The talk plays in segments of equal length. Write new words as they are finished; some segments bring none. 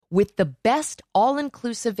With the best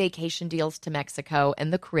all-inclusive vacation deals to Mexico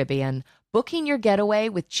and the Caribbean, booking your getaway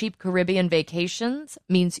with Cheap Caribbean Vacations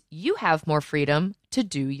means you have more freedom to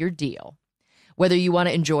do your deal. Whether you want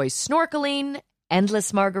to enjoy snorkeling,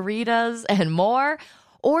 endless margaritas, and more,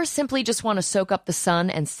 or simply just want to soak up the sun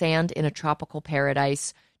and sand in a tropical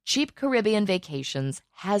paradise, Cheap Caribbean Vacations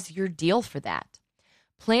has your deal for that.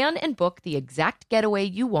 Plan and book the exact getaway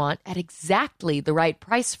you want at exactly the right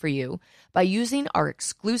price for you by using our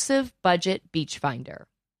exclusive budget beach finder.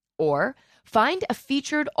 Or find a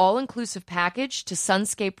featured all-inclusive package to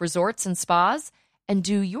Sunscape Resorts and Spas and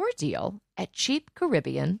do your deal at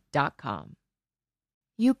cheapcaribbean.com.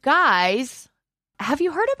 You guys, have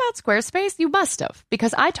you heard about Squarespace? You must have,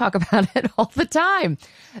 because I talk about it all the time.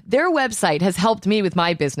 Their website has helped me with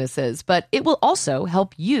my businesses, but it will also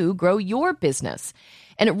help you grow your business.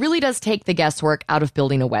 And it really does take the guesswork out of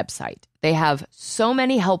building a website. They have so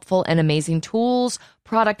many helpful and amazing tools,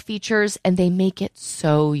 product features, and they make it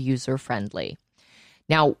so user-friendly.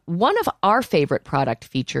 Now, one of our favorite product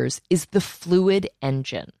features is the Fluid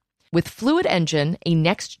Engine. With Fluid Engine, a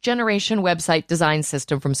next-generation website design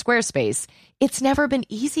system from Squarespace, it's never been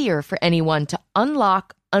easier for anyone to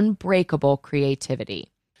unlock unbreakable creativity.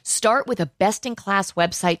 Start with a best-in-class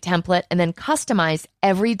website template and then customize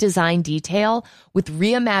every design detail with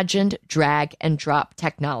reimagined drag-and-drop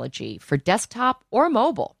technology for desktop or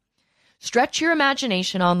mobile. Stretch your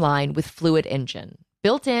imagination online with Fluid Engine,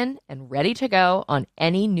 built in and ready to go on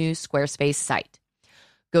any new Squarespace site.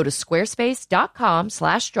 Go to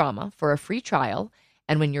squarespace.com/drama for a free trial,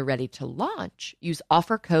 and when you're ready to launch, use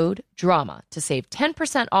offer code DRAMA to save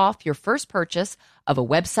 10% off your first purchase of a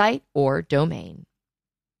website or domain.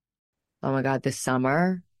 Oh my God, this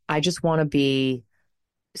summer, I just want to be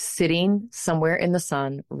sitting somewhere in the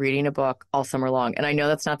sun, reading a book all summer long. And I know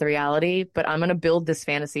that's not the reality, but I'm going to build this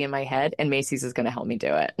fantasy in my head, and Macy's is going to help me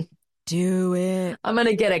do it. Do it. I'm going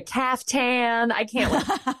to get a caftan. I can't wait.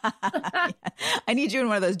 I need you in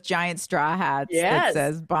one of those giant straw hats Yes. that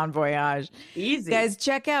says Bon Voyage. Easy. Guys,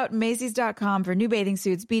 check out Macy's.com for new bathing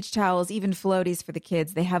suits, beach towels, even floaties for the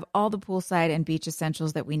kids. They have all the poolside and beach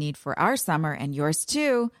essentials that we need for our summer and yours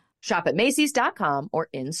too. Shop at Macy's.com or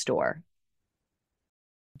in-store.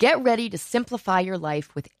 Get ready to simplify your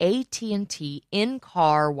life with AT&T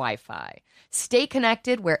in-car Wi-Fi. Stay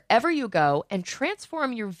connected wherever you go and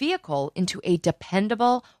transform your vehicle into a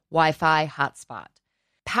dependable Wi-Fi hotspot.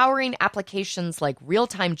 Powering applications like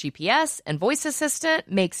real-time GPS and voice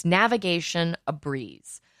assistant makes navigation a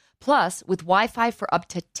breeze. Plus, with Wi-Fi for up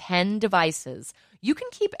to 10 devices, you can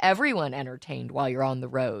keep everyone entertained while you're on the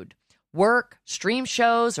road. Work, stream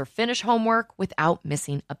shows, or finish homework without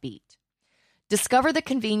missing a beat. Discover the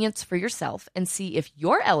convenience for yourself and see if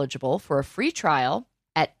you're eligible for a free trial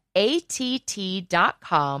at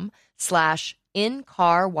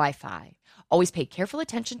att.com/in-car Wi-Fi. Always pay careful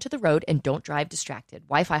attention to the road and don't drive distracted.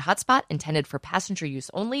 Wi-Fi hotspot intended for passenger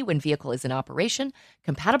use only when vehicle is in operation.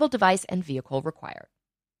 Compatible device and vehicle required.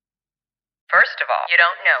 First of all, you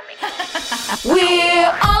don't know me.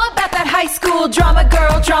 We're all about that high school drama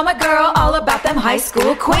girl, all about them high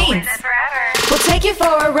school queens. We'll take you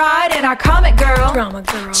for a ride in our comic girl,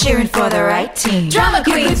 cheering for the right team. Drama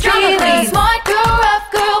queens, smart girl,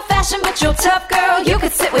 rough girl, fashion but you're tough girl. You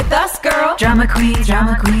could sit with us, girl. Drama queens,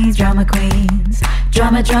 drama queens, drama queens.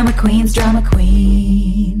 Drama queens, drama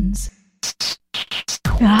queens.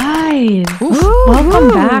 Guys, welcome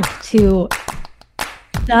back to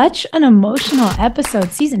such an emotional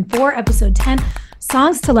episode, season 4, episode 10,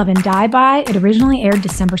 Songs to Love and Die By. It originally aired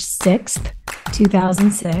December 6th,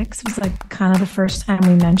 2006. It was like kind of the first time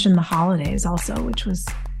we mentioned the holidays also, which was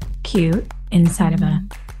cute inside of a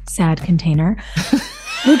sad container.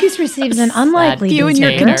 Lucas receives an unlikely You and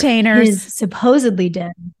your containers. His supposedly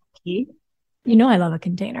dead key. You know I love a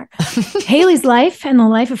container. Haley's life and the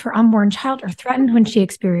life of her unborn child are threatened when she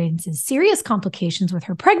experiences serious complications with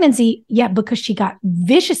her pregnancy, yet because she got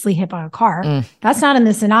viciously hit by a car. That's not in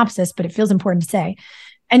the synopsis, but it feels important to say.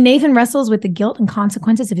 And Nathan wrestles with the guilt and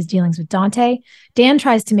consequences of his dealings with Dante. Dan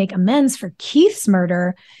tries to make amends for Keith's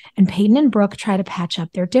murder, and Peyton and Brooke try to patch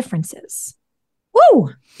up their differences.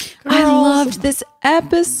 Woo! I loved this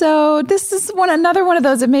episode. This is another one of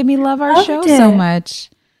those that made me love our show so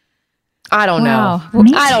much. I don't know.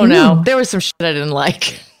 Me I don't too. know. There was some shit I didn't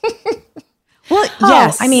like. Well,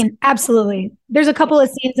 yes. I mean, absolutely. There's a couple of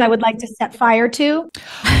scenes I would like to set fire to.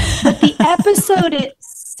 But the episode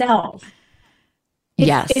itself,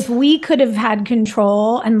 if we could have had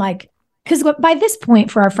control and because by this point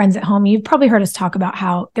for our friends at home, you've probably heard us talk about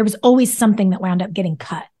how there was always something that wound up getting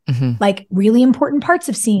cut. Like really important parts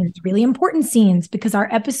of scenes, really important scenes, because our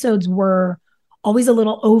episodes were always a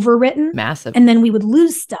little overwritten. Massive. And then we would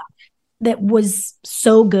lose stuff that was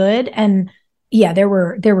so good. And yeah, there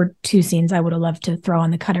were 2 scenes I would have loved to throw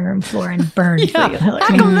on the cutting room floor and burn for you, Hillary.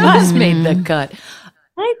 How come those made the cut?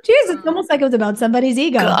 Like, geez, it's almost like it was about somebody's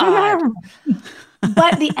ego.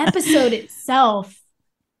 But the episode itself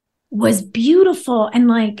was beautiful. And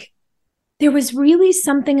like, there was really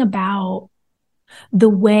something about the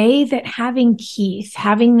way that having Keith,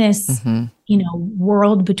 having this,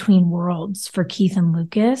 world between worlds for Keith and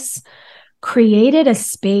Lucas created a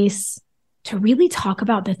space to really talk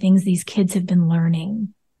about the things these kids have been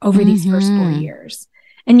learning over these first 4 years.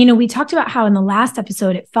 And, we talked about how in the last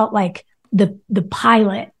episode, it felt like the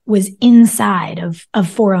pilot was inside of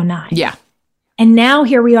 409. Yeah. And now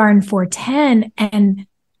here we are in 410, and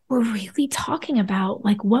we're really talking about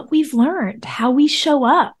like what we've learned, how we show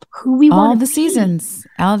up, who we want all to the be. seasons,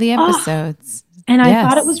 all the episodes. And I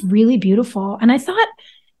thought it was really beautiful. And I thought,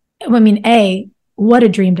 what a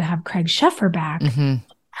dream to have Craig Sheffer back.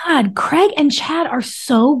 God, Craig and Chad are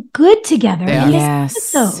so good together in this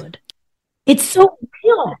episode. It's so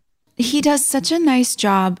real. He does such a nice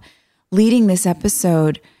job leading this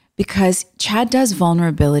episode because Chad does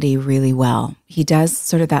vulnerability really well. He does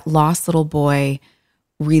sort of that lost little boy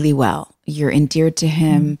really well. You're endeared to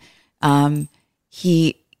him.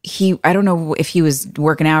 He I don't know if he was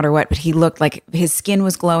working out or what, but he looked like his skin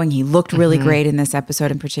was glowing. He looked really great in this episode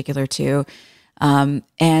in particular too.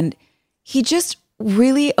 And he just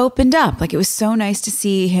really opened up. Like, it was so nice to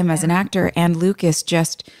see him as an actor, and Lucas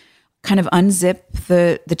just kind of unzip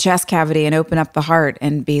the chest cavity and open up the heart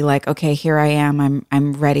and be like, okay, here I am.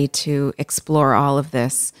 I'm ready to explore all of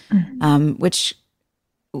this, which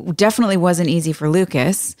definitely wasn't easy for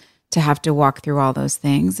Lucas to have to walk through all those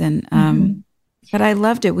things. And but I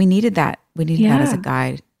loved it. We needed that. We needed that as a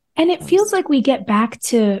guide. And it feels like we get back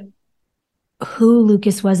to who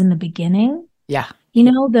Lucas was in the beginning. Yeah.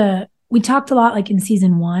 We talked a lot like in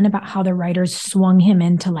season 1 about how the writers swung him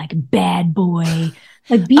into like bad boy,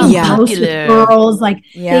 like being close with girls. Like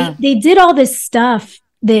they did all this stuff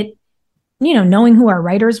that, knowing who our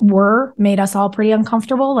writers were made us all pretty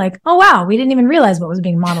uncomfortable. Like, oh, wow, we didn't even realize what was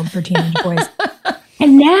being modeled for teenage boys.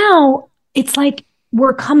 And now it's like,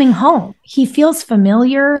 we're coming home. He feels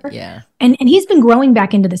familiar. Yeah. And he's been growing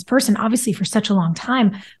back into this person, obviously, for such a long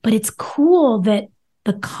time. But it's cool that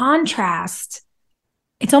the contrast,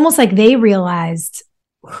 it's almost like they realized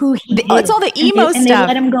who he is. It's all the emo and stuff.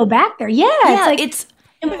 they let him go back there. Yeah. Yeah, It's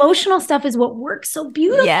emotional stuff is what works so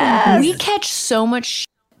beautifully. Yes. We catch so much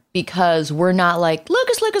because we're not like,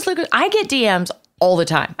 Lucas. I get DMs all the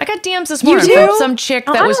time. I got DMs this morning from some chick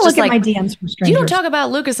that was just like, my DMs from strangers. you don't talk about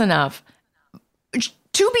Lucas enough.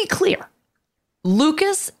 To be clear,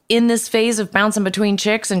 Lucas in this phase of bouncing between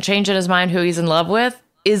chicks and changing his mind who he's in love with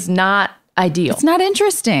is not ideal. It's not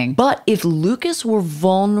interesting. But if Lucas were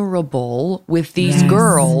vulnerable with these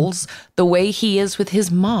girls, the way he is with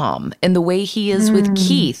his mom and the way he is with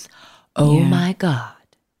Keith, my God,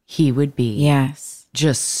 he would be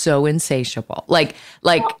just so insatiable.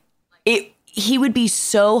 He would be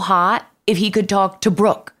so hot if he could talk to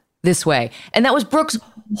Brooke this way. And that was Brooke's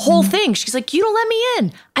whole thing. She's like, you don't let me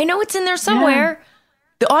in. I know it's in there somewhere. Yeah.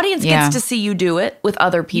 The audience gets to see you do it with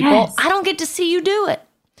other people. Yes. I don't get to see you do it.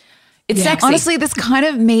 It's sexy. Honestly, this kind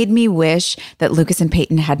of made me wish that Lucas and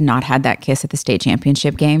Peyton had not had that kiss at the state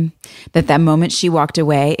championship game. That moment she walked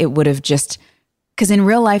away, it would have just, because in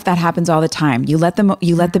real life that happens all the time. You let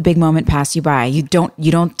the big moment pass you by. You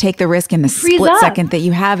don't take the risk in the split second that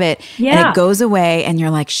you have it, and it goes away, and you're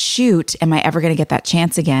like, shoot, am I ever going to get that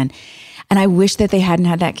chance again? And I wish that they hadn't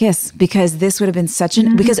had that kiss, because this would have been such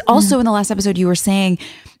an, because also in the last episode you were saying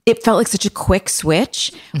it felt like such a quick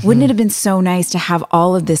switch. Wouldn't it have been so nice to have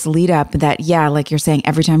all of this lead up that, like you're saying,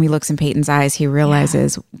 every time he looks in Peyton's eyes, he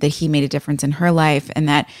realizes that he made a difference in her life and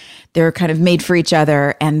that they're kind of made for each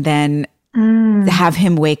other, and then have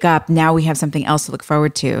him wake up. Now we have something else to look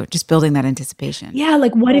forward to, just building that anticipation. Yeah.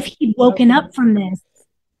 Like, what if he'd woken up from this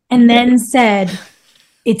and then said,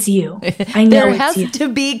 it's you. I know there has to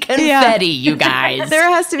be confetti, you guys. There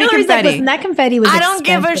has to be confetti. Like, listen, that confetti was I don't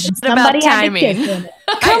give a shit about timing.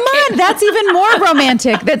 Come on, that's even more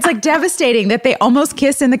romantic. That's like devastating that they almost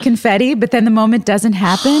kiss in the confetti, but then the moment doesn't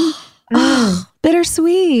happen.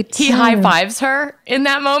 Bittersweet. He high fives her in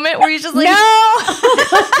that moment where he's just like, no,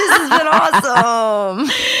 this has been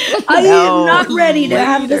awesome. I am not ready to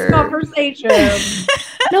have this conversation.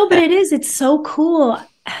 No, but it's so cool.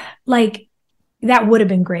 Like, that would have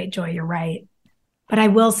been great, Joy. You're right. But I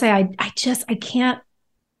will say, I can't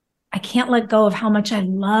let go of how much I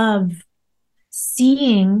love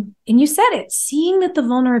seeing, and you said it, seeing that the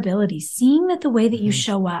vulnerability, seeing that the way that you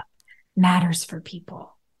show up matters for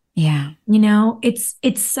people. Yeah. You know, it's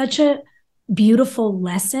such a beautiful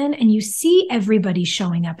lesson, and you see everybody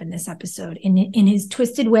showing up in this episode in his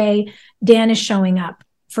twisted way. Dan is showing up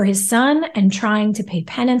for his son and trying to pay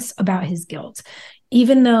penance about his guilt.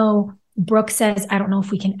 Even though Brooke says, I don't know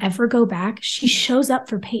if we can ever go back, she shows up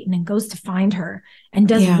for Peyton and goes to find her and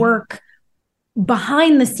does work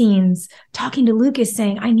behind the scenes, talking to Lucas,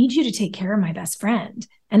 saying, I need you to take care of my best friend.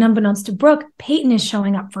 And unbeknownst to Brooke, Peyton is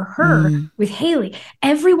showing up for her with Haley.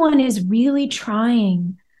 Everyone is really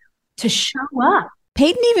trying to show up.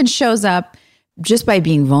 Peyton even shows up just by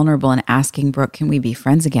being vulnerable and asking Brooke, can we be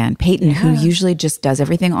friends again? Peyton, who usually just does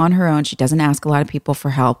everything on her own, she doesn't ask a lot of people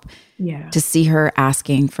for help. Yeah. To see her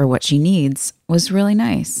asking for what she needs was really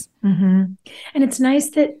nice. Mm-hmm. And it's nice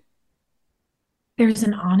that there's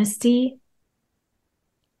an honesty.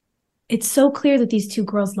 It's so clear that these two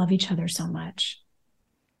girls love each other so much.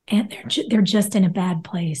 And they're just in a bad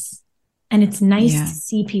place. And it's nice to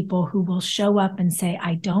see people who will show up and say,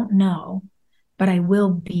 I don't know, but I will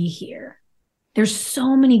be here. There's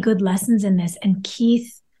so many good lessons in this. And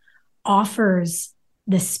Keith offers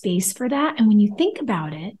the space for that. And when you think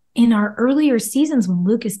about it, in our earlier seasons, when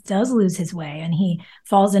Lucas does lose his way and he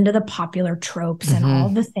falls into the popular tropes and all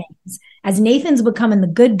the things, as Nathan's becoming the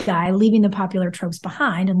good guy, leaving the popular tropes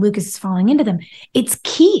behind, and Lucas is falling into them, it's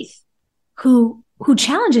Keith who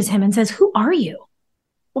challenges him and says, who are you?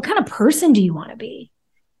 What kind of person do you want to be?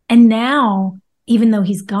 And now, even though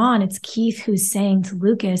he's gone, it's Keith who's saying to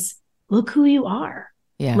Lucas, look who you are.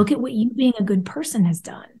 Yeah. Look at what you being a good person has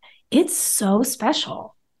done. It's so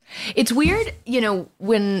special. It's weird, you know,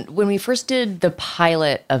 when we first did the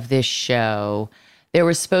pilot of this show, there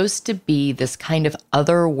was supposed to be this kind of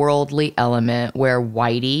otherworldly element where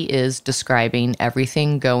Whitey is describing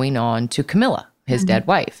everything going on to Camilla, his dead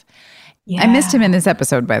wife. Yeah. I missed him in this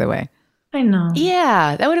episode, by the way. I know.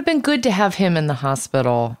 Yeah, that would have been good to have him in the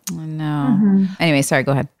hospital. I know. Anyway, sorry,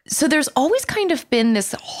 go ahead. So there's always kind of been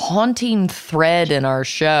this haunting thread in our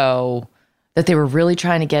show that they were really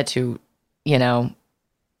trying to get to, you know,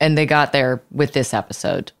 and they got there with this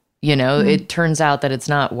episode. You know, it turns out that it's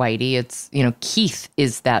not Whitey. It's, you know, Keith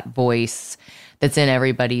is that voice that's in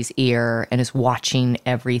everybody's ear and is watching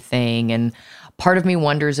everything. And part of me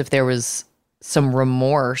wonders if there was some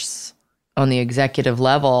remorse on the executive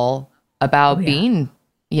level about being,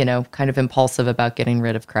 you know, kind of impulsive about getting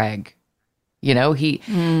rid of Craig. You know, he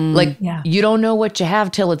you don't know what you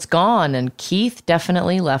have till it's gone. And Keith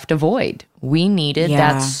definitely left a void. We needed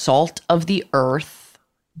that salt of the earth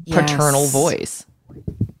paternal voice.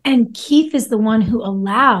 And Keith is the one who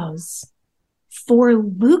allows for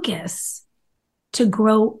Lucas to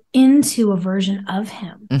grow into a version of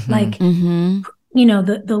him. Like, you know,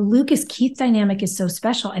 the Lucas-Keith dynamic is so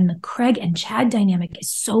special, and the Craig and Chad dynamic is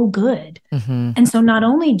so good. And so not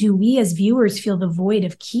only do we as viewers feel the void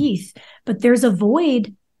of Keith, but there's a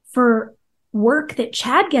void for work that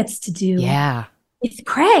Chad gets to do. Yeah. With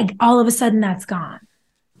Craig, all of a sudden that's gone.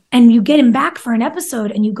 And you get him back for an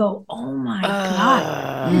episode and you go, oh my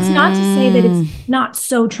God. It's not to say that it's not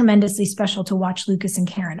so tremendously special to watch Lucas and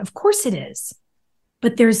Karen. Of course it is.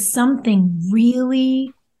 But there's something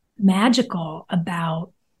really magical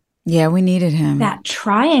about we needed him. That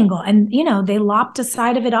triangle. And, you know, they lopped a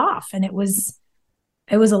side of it off. And it was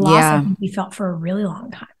a loss I think we felt for a really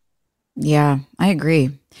long time. Yeah, I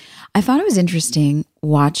agree. I thought it was interesting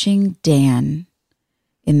watching Dan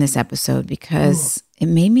in this episode because it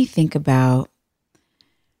made me think about,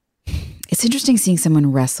 it's interesting seeing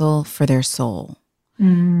someone wrestle for their soul.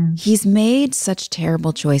 He's made such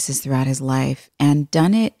terrible choices throughout his life and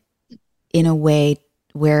done it in a way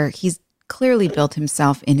where he's clearly built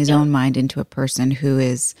himself in his own mind into a person who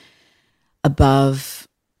is above,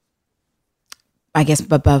 I guess,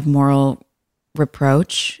 above moral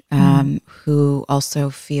reproach, who also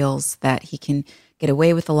feels that he can get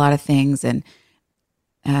away with a lot of things, and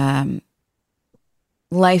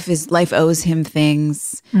life owes him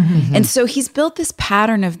things. And so he's built this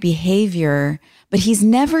pattern of behavior, but he's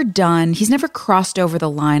never crossed over the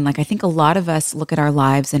line. Like, I think a lot of us look at our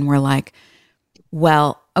lives and we're like,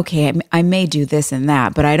 well, okay, I may do this and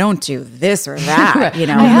that, but I don't do this or that. You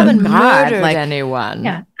know, I haven't murdered anyone.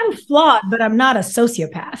 Yeah, I'm flawed, but I'm not a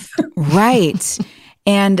sociopath. Right.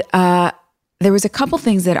 And there was a couple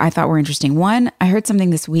things that I thought were interesting. One, I heard something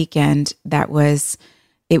this weekend it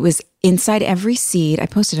was inside every seed. I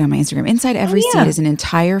posted it on my Instagram. Inside every seed is an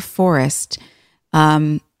entire forest.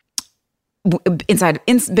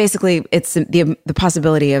 Basically, it's the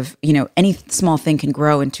possibility of, you know, any small thing can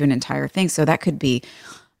grow into an entire thing. So that could be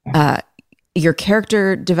your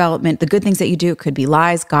character development, the good things that you do, it could be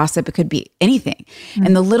lies, gossip, it could be anything.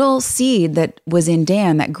 And the little seed that was in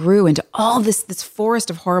Dan that grew into all this forest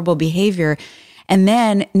of horrible behavior. And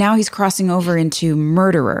then now he's crossing over into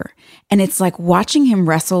murderer. And it's like watching him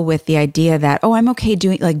wrestle with the idea that, oh, I'm okay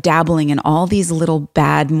doing like dabbling in all these little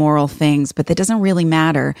bad moral things, but that doesn't really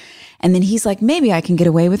matter. And then he's like, maybe I can get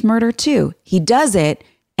away with murder too. He does it.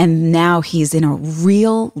 And now he's in a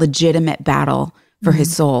real legitimate battle for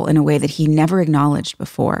his soul in a way that he never acknowledged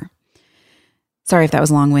before. Sorry if that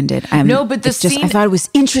was long-winded. No, but the scene, I thought it was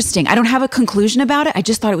interesting. I don't have a conclusion about it. I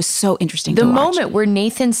just thought it was so interesting to watch. The moment where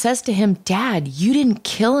Nathan says to him, Dad, you didn't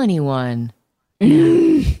kill anyone.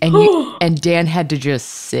 And Dan had to just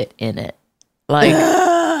sit in it. Like,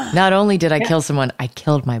 not only did I kill someone, I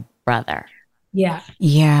killed my brother. Yeah.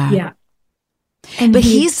 But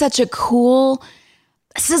he's such a cool...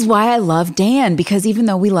 This is why I love Dan, because even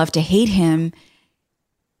though we love to hate him,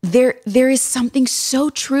 there is something so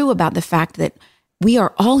true about the fact that we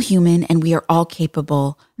are all human and we are all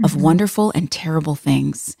capable of wonderful and terrible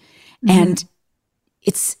things. And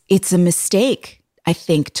it's a mistake, I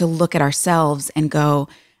think, to look at ourselves and go,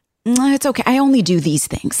 it's okay. I only do these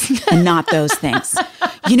things and not those things.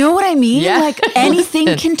 You know what I mean? Yeah. Like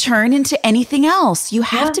anything can turn into anything else. You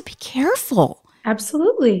have to be careful.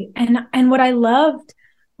 Absolutely. And what I loved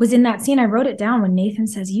was in that scene, I wrote it down when Nathan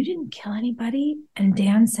says, you didn't kill anybody. And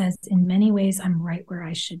Dan says, in many ways, I'm right where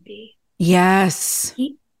I should be. Yes.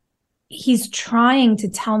 He's trying to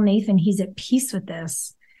tell Nathan he's at peace with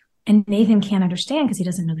this. And Nathan can't understand because he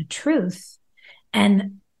doesn't know the truth.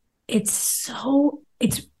 And it's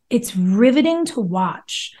riveting to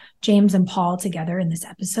watch James and Paul together in this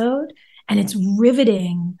episode. And it's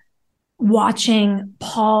riveting watching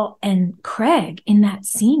Paul and Craig in that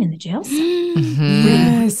scene in the jail cell.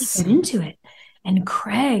 Yes. Really get into it. And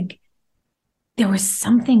Craig, there was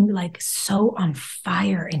something like so on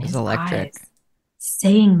fire in his eyes,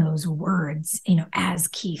 saying those words, as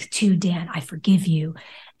Keith to Dan, I forgive you,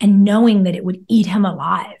 and knowing that it would eat him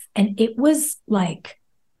alive. And it was like,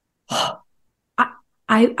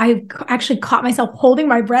 I actually caught myself holding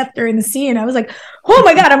my breath during the scene. I was like, oh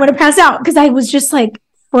my God, I'm going to pass out. Because I was just like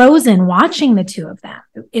frozen watching the two of them.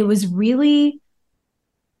 It was really,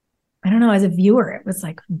 I don't know, as a viewer, it was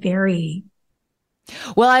like very...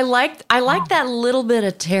 Well, I liked that little bit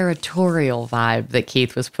of territorial vibe that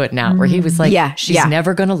Keith was putting out, where he was like, she's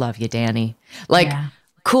never going to love you, Danny. Like,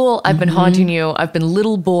 cool, I've been haunting you. I've been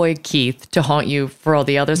little boy Keith to haunt you for all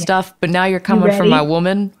the other stuff, but now you're coming for my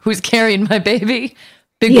woman who's carrying my baby.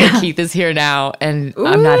 Big boy Keith is here now, and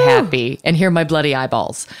I'm not happy. And here are my bloody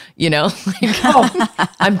eyeballs.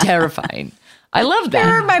 I'm terrifying. I love that.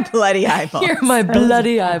 Here are my bloody eyeballs. Here are my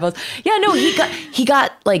bloody eyeballs. Yeah, no, he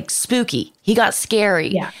got like spooky. He got scary.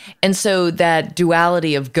 Yeah. And so that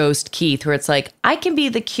duality of ghost Keith, where it's like, I can be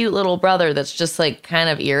the cute little brother that's just like kind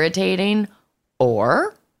of irritating,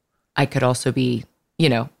 or I could also be,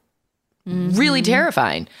 really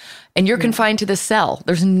terrifying. And you're confined to this cell.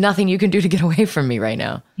 There's nothing you can do to get away from me right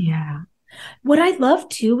now. Yeah. What I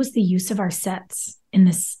loved too was the use of our sets in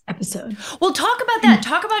this episode. Well, talk about that.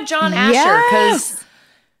 Talk about John Asher, because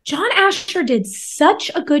John Asher did such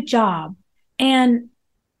a good job. And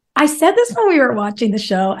I said this when we were watching the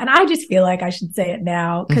show, and I just feel like I should say it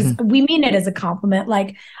now because we mean it as a compliment.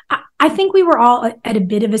 Like, I think we were all at a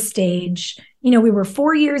bit of a stage. We were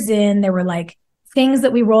 4 years in. There were like things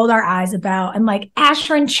that we rolled our eyes about. And like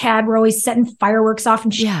Asher and Chad were always setting fireworks off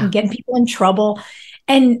and, and getting people in trouble.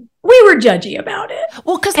 And we were judgy about it.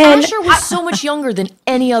 Well, because Asher was so much younger than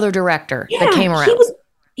any other director that came around.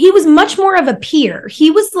 He was much more of a peer.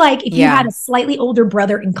 He was like if you had a slightly older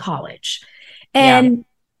brother in college. And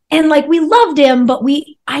like we loved him, but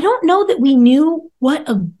I don't know that we knew what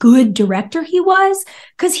a good director he was,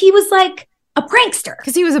 because he was like a prankster.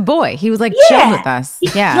 Because he was a boy. He was like chill with us.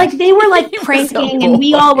 Yeah. Like they were like pranking and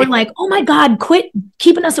we all were like, oh my God, quit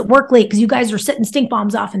keeping us at work late because you guys are setting stink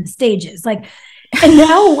bombs off in the stages. Like, and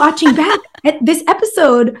now watching back at this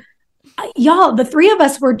episode, y'all, the three of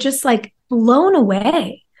us were just like blown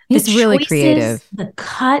away. He's really creative. The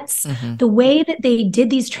cuts, the way that they did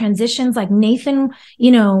these transitions, like Nathan,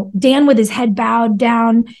 Dan with his head bowed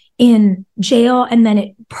down in jail, and then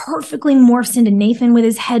it perfectly morphs into Nathan with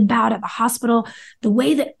his head bowed at the hospital. The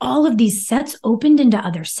way that all of these sets opened into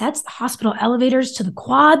other sets, the hospital elevators to the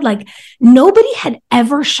quad, like nobody had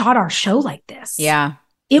ever shot our show like this. Yeah.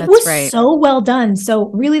 It was so well done. So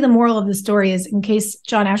really the moral of the story is, in case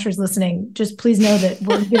John Asher's listening, just please know that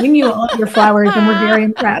we're giving you all your flowers and we're very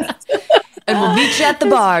impressed. And we'll meet you at the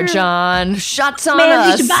bar, John. Shots on Man,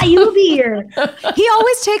 us. we should buy you a beer. He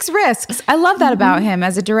always takes risks. I love that about him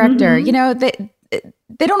as a director.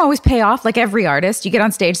 they don't always pay off. Like every artist, you get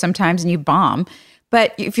on stage sometimes and you bomb.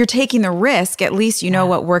 But if you're taking the risk, at least you know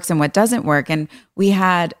what works and what doesn't work. And we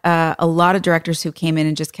had a lot of directors who came in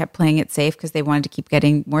and just kept playing it safe because they wanted to keep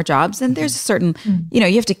getting more jobs. And there's a certain,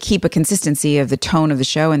 you have to keep a consistency of the tone of the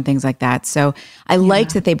show and things like that. So I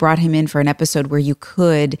liked that they brought him in for an episode where you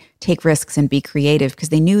could take risks and be creative because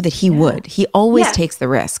they knew that he would. He always takes the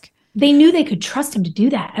risk. They knew they could trust him to do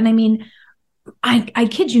that. And I mean, I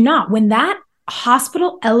kid you not, when that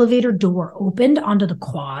hospital elevator door opened onto the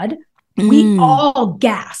quad, we all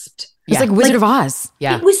gasped. It's like Wizard of Oz.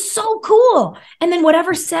 Yeah. It was so cool. And then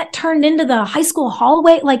whatever set turned into the high school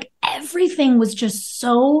hallway, like everything was just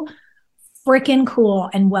so freaking cool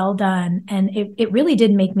and well done. And it really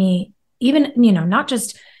did make me, even, not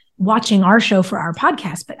just watching our show for our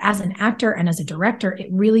podcast, but as an actor and as a director, it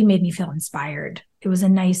really made me feel inspired. It was a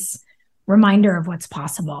nice reminder of what's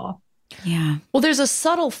possible. Yeah. Well, there's a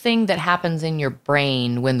subtle thing that happens in your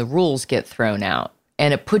brain when the rules get thrown out,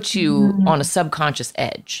 and it puts you on a subconscious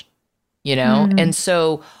edge, And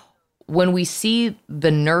so when we see the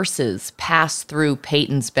nurses pass through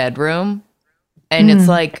Peyton's bedroom, and it's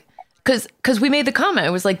like, because we made the comment,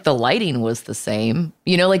 it was like the lighting was the same,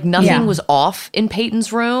 like nothing was off in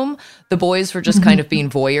Peyton's room. The boys were just kind of being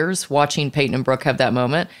voyeurs, watching Peyton and Brooke have that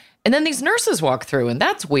moment. And then these nurses walk through, and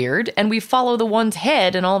that's weird. And we follow the one's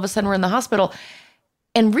head, and all of a sudden we're in the hospital.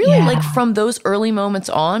 And really, like from those early moments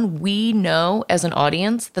on, we know as an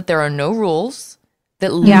audience that there are no rules,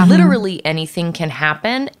 that literally anything can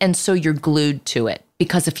happen. And so you're glued to it,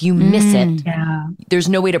 because if you miss it, there's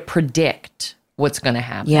no way to predict what's going to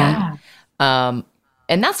happen. Yeah. And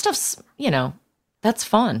that stuff's, that's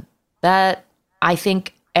fun. That I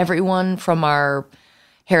think everyone from our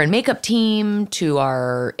hair and makeup team to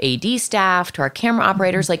our AD staff to our camera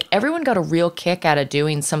operators, like everyone got a real kick out of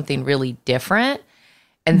doing something really different.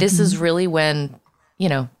 And this is really when,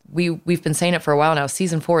 we've been saying it for a while now.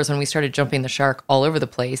 Season 4 is when we started jumping the shark all over the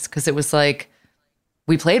place, because it was like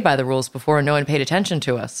we played by the rules before and no one paid attention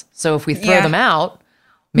to us. So if we throw them out,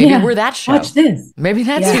 maybe we're that show. Watch this. Maybe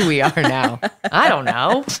that's who we are now. I don't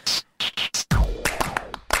know.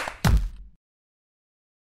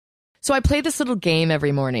 So I play this little game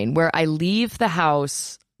every morning where I leave the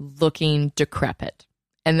house looking decrepit.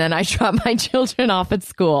 And then I drop my children off at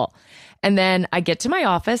school. And then I get to my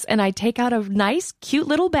office and I take out a nice, cute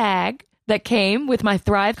little bag that came with my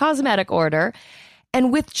Thrive Cosmetic order.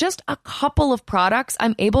 And with just a couple of products,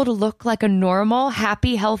 I'm able to look like a normal,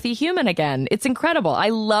 happy, healthy human again. It's incredible. I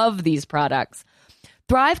love these products.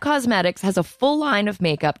 Thrive Cosmetics has a full line of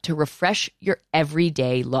makeup to refresh your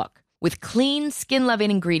everyday look. With clean,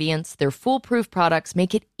 skin-loving ingredients, their foolproof products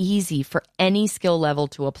make it easy for any skill level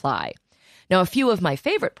to apply. Now, a few of my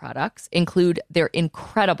favorite products include their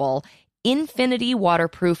incredible Infinity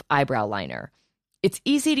Waterproof Eyebrow Liner. Its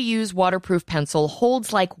easy-to-use waterproof pencil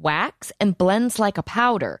holds like wax and blends like a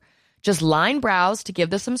powder. Just line brows to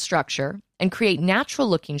give them some structure and create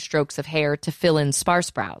natural-looking strokes of hair to fill in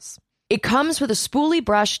sparse brows. It comes with a spoolie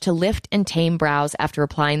brush to lift and tame brows after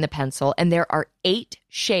applying the pencil, and there are 8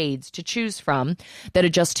 shades to choose from that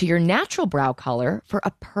adjust to your natural brow color for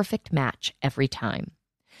a perfect match every time.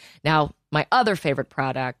 Now, my other favorite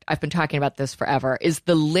product, I've been talking about this forever, is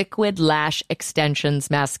the Liquid Lash Extensions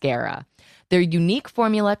Mascara. Their unique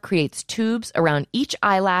formula creates tubes around each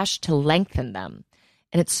eyelash to lengthen them.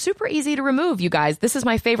 And it's super easy to remove, you guys. This is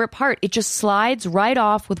my favorite part. It just slides right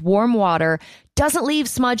off with warm water, doesn't leave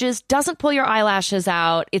smudges, doesn't pull your eyelashes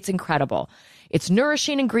out. It's incredible. Its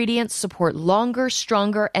nourishing ingredients support longer,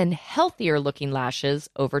 stronger, and healthier looking lashes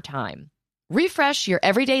over time. Refresh your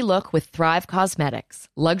everyday look with Thrive Cosmetics,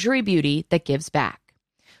 luxury beauty that gives back.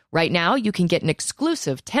 Right now, you can get an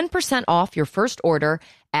exclusive 10% off your first order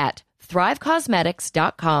at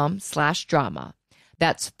thrivecosmetics.com/drama.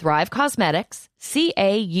 That's Thrive Cosmetics,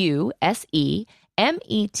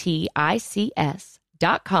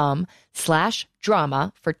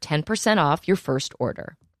 CAUSEMETICS.com/drama for 10% off your first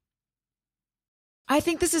order. I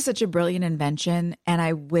think this is such a brilliant invention, and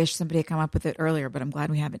I wish somebody had come up with it earlier, but I'm glad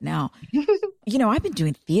we have it now. I've been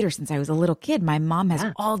doing theater since I was a little kid. My mom has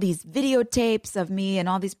all these videotapes of me and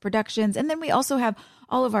all these productions, and then we also have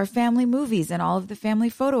all of our family movies and all of the family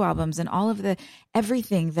photo albums and all of the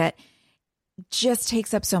everything that just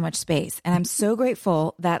takes up so much space. And I'm so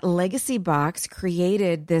grateful that Legacy Box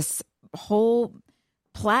created this whole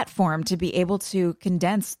platform to be able to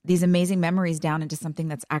condense these amazing memories down into something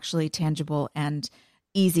that's actually tangible and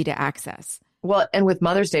easy to access. Well, and with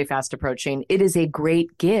Mother's Day fast approaching, it is a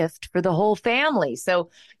great gift for the whole family.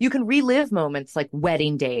 So you can relive moments like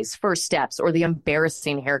wedding days, first steps, or the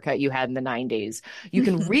embarrassing haircut you had in the 90s. You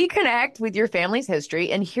can reconnect with your family's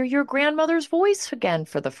history and hear your grandmother's voice again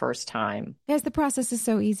for the first time. Guys, the process is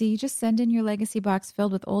so easy. You just send in your legacy box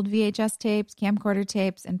filled with old VHS tapes, camcorder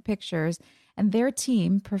tapes, and pictures, and their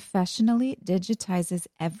team professionally digitizes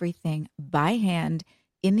everything by hand.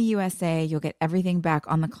 In the USA, you'll get everything back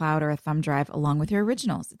on the cloud or a thumb drive along with your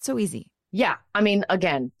originals. It's so easy. Yeah. I mean,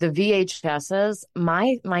 again, the VHSs,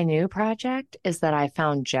 my new project is that I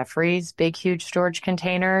found Jeffrey's big, huge storage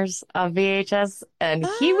containers of VHS, and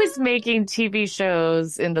he was making TV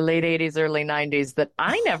shows in the late 80s, early 90s that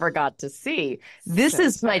I never got to see. This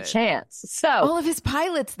is my chance. So all of his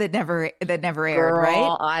pilots that never aired, girl,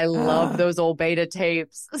 right? I love those old beta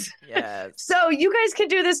tapes. Yes. So you guys can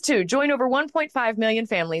do this too. Join over 1.5 million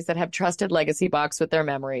families that have trusted Legacy Box with their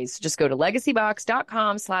memories. Just go to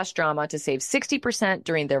legacybox.com/drama to save 60%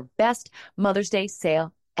 during their best Mother's Day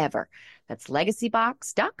sale ever. That's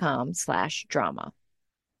legacybox.com/drama.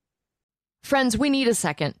 Friends, we need a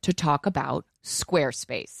second to talk about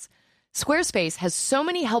Squarespace. Squarespace has so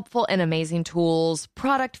many helpful and amazing tools,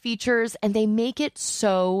 product features, and they make it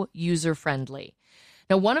so user-friendly.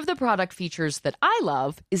 Now, one of the product features that I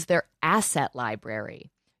love is their asset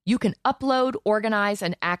library. You can upload, organize,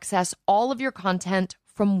 and access all of your content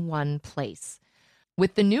from one place.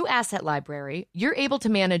 With the new asset library, you're able to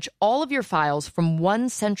manage all of your files from one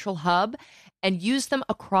central hub and use them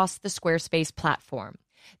across the Squarespace platform.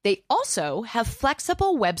 They also have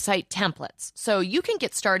flexible website templates, so you can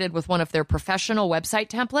get started with one of their professional website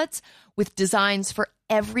templates with designs for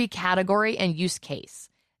every category and use case.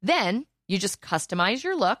 Then you just customize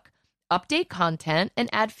your look, update content, and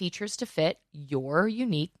add features to fit your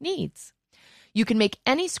unique needs. You can make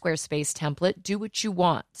any Squarespace template do what you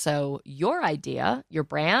want, so your idea, your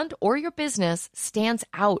brand, or your business stands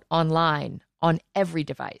out online on every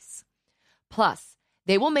device. Plus,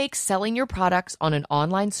 they will make selling your products on an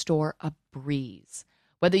online store a breeze.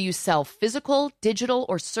 Whether you sell physical, digital,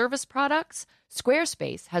 or service products,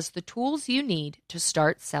 Squarespace has the tools you need to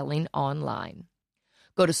start selling online.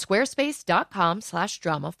 Go to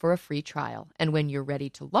squarespace.com/drama for a free trial. And when you're ready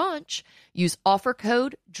to launch, use offer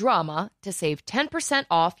code DRAMA to save 10%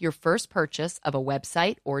 off your first purchase of a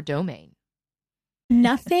website or domain.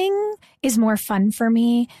 Nothing is more fun for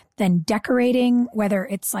me than decorating, whether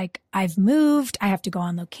it's like I've moved, I have to go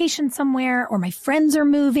on location somewhere, or my friends are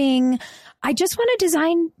moving. I just want to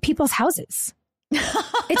design people's houses.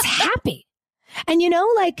 It's happy. And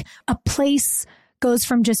like a place goes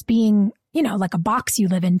from just being, like a box you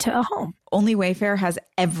live in to a home. Only Wayfair has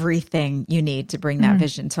everything you need to bring that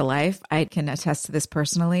vision to life. I can attest to this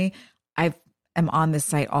personally. I am on this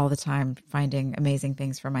site all the time, finding amazing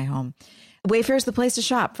things for my home. Wayfair is the place to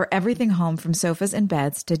shop for everything home, from sofas and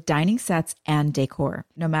beds to dining sets and decor.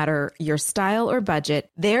 No matter your style or budget,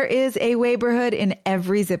 there is a Wayborhood in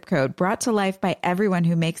every zip code, brought to life by everyone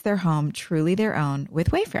who makes their home truly their own with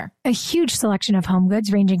Wayfair. A huge selection of home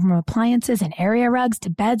goods ranging from appliances and area rugs to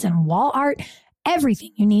beds and wall art. Everything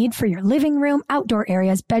you need for your living room, outdoor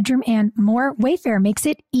areas, bedroom, and more. Wayfair makes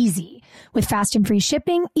it easy with fast and free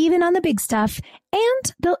shipping, even on the big stuff,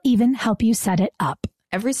 and they'll even help you set it up.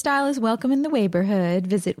 Every style is welcome in the Wayborhood.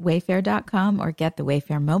 Visit wayfair.com or get the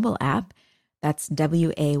Wayfair mobile app. That's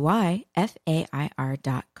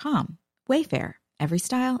WAYFAIR.com. Wayfair. Every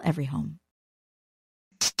style, every home.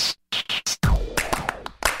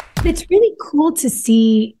 It's really cool to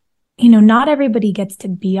see, not everybody gets to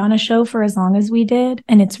be on a show for as long as we did.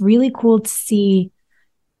 And it's really cool to see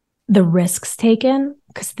the risks taken,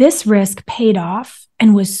 because this risk paid off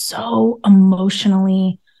and was so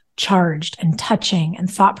emotionally charged and touching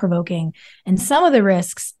and thought-provoking. And some of the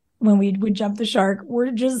risks when we would jump the shark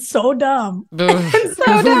were just so dumb. So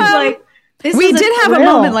dumb. We did have a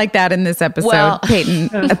moment like that in this episode,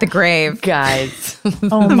 Peyton, at the grave. Guys.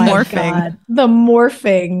 Oh my God. The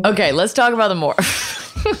morphing. Okay, let's talk about the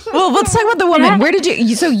morph. Well, let's talk about the woman. Where did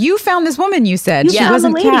you found this woman, you said. She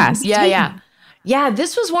wasn't cast. Yeah.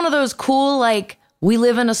 This was one of those cool, we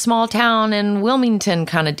live in a small town in Wilmington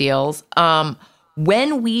kind of deals.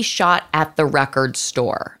 When we shot at the record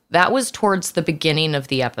store, that was towards the beginning of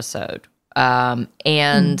the episode.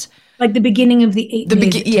 And like the beginning of the 8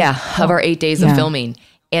 days. Of our 8 days of filming.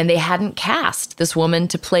 And they hadn't cast this woman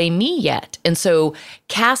to play me yet. And so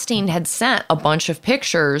casting had sent a bunch of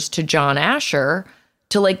pictures to John Asher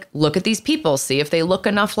to look at these people, see if they look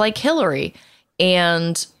enough like Hillary.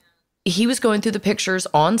 And he was going through the pictures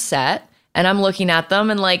on set, and I'm looking at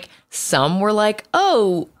them, and some were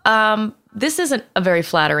this isn't a very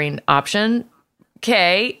flattering option.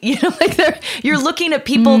 okay. Like you're looking at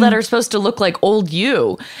people that are supposed to look like old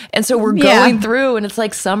you. And so we're going through and it's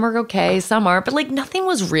like some are okay, some aren't, but like nothing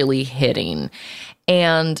was really hitting.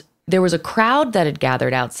 And there was a crowd that had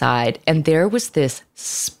gathered outside and there was this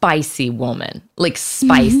spicy woman, like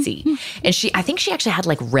spicy. And I think she actually had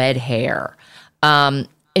like red hair. And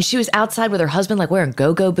she was outside with her husband, like wearing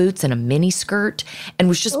go-go boots and a mini skirt and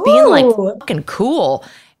was just being like fucking cool.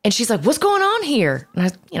 And she's like, what's going on here?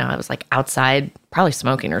 And I was like outside, probably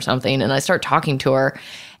smoking or something. And I start talking to her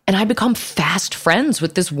and I become fast friends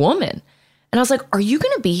with this woman. And I was like, are you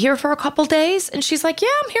going to be here for a couple days? And she's like, yeah,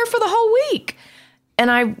 I'm here for the whole week. And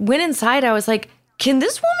I went inside. I was like, can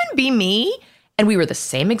this woman be me? And we were the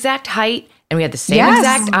same exact height and we had the same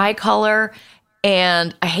exact eye color.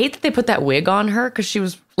 And I hate that they put that wig on her because she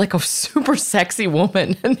was like a super sexy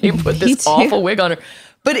woman and they put this awful wig on her.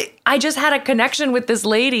 But I just had a connection with this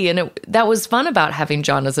lady, and that was fun about having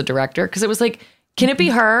John as a director because it was like, can it be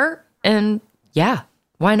her? And yeah,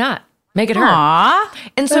 why not? Make it her.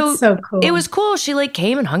 And so cool. It was cool. She like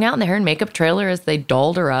came and hung out in the hair and makeup trailer as they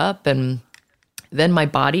dolled her up, and then my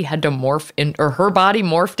body had to morph or her body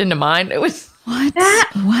morphed into mine. It was Why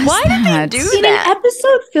did they do that? An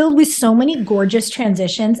episode filled with so many gorgeous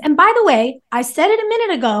transitions. And by the way, I said it a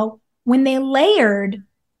minute ago when they layered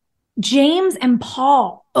James and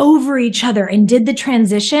Paul over each other and did the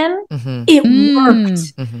transition, it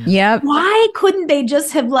worked. Yep. Why couldn't they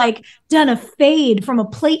just have like done a fade from a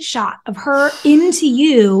plate shot of her into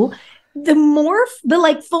you? The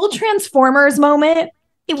like full Transformers moment.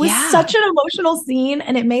 It was such an emotional scene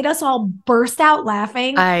and it made us all burst out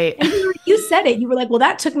laughing. And you said it. You were like, well,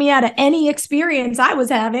 that took me out of any experience I was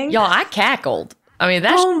having. Y'all, I cackled. I mean,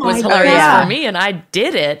 that was hilarious for me, and I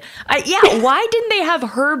did it. Why didn't they have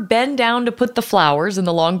her bend down to put the flowers in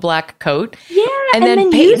the long black coat? Yeah, and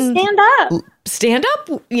then Peyton you stand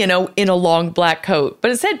up, in a long black coat.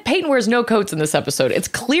 But instead, Peyton wears no coats in this episode. It's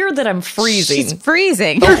clear that I'm freezing. She's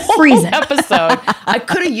freezing. The whole episode. I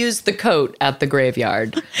could have used the coat at the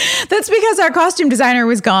graveyard. That's because our costume designer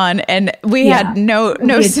was gone, and we had no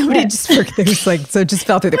somebody just worked there. So it just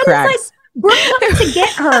fell through the cracks. We're coming to get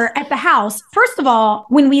her at the house. First of all,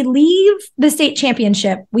 when we leave the state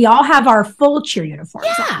championship, we all have our full cheer uniforms.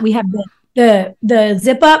 Yeah. We have the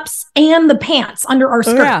zip ups and the pants under our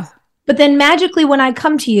skirts. Yeah. But then magically, when I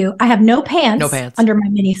come to you, I have no pants under my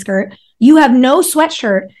mini skirt. You have no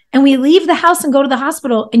sweatshirt. And we leave the house and go to the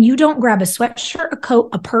hospital and you don't grab a sweatshirt, a coat,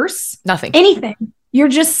 a purse. Nothing. Anything. You're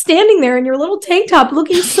just standing there in your little tank top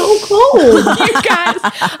looking so cold. You guys,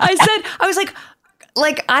 I was like,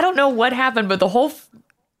 I don't know what happened, but the whole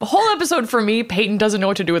episode for me, Peyton doesn't know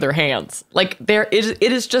what to do with her hands. Like it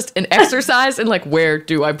is just an exercise in like, where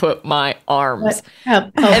do I put my arms?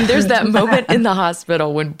 And there's that moment in the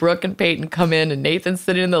hospital when Brooke and Peyton come in and Nathan's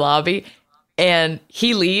sitting in the lobby and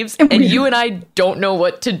he leaves and you and I don't know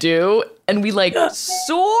what to do. And we like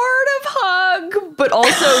sort of hug, but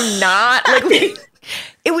also not. Like because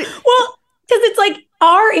it's like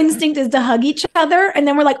our instinct is to hug each other. And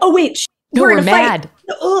then we're like, oh wait, we're mad.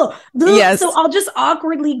 Yes. So I'll just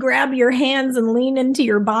awkwardly grab your hands and lean into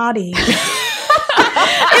your body. It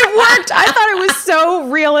worked. I thought it was so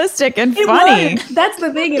realistic and funny. That's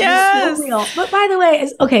the thing. It was so real. But by the way,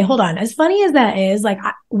 hold on. As funny as that is, like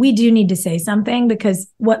we do need to say something because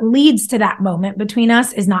what leads to that moment between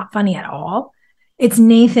us is not funny at all. It's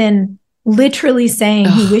Nathan literally saying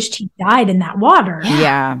he wished he died in that water.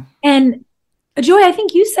 Yeah. And Joy, I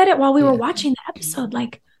think you said it while we were watching the episode,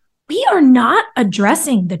 like, we are not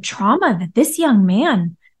addressing the trauma that this young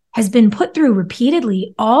man has been put through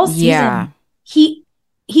repeatedly all season. Yeah. He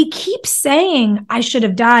keeps saying, I should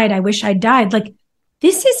have died. I wish I died. Like,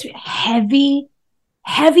 this is heavy,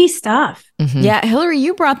 heavy stuff. Mm-hmm. Yeah. Hillary,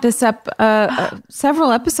 you brought this up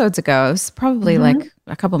several episodes ago. It's probably like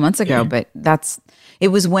a couple months ago, but it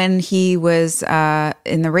was when he was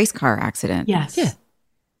in the race car accident. Yes. Yeah.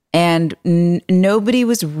 And everybody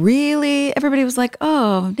was like,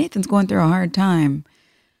 oh, Nathan's going through a hard time.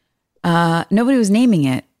 Nobody was naming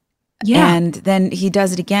it. Yeah. And then he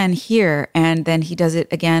does it again here. And then he does it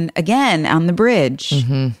again on the bridge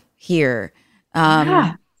here.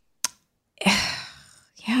 Yeah,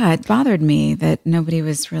 it bothered me that nobody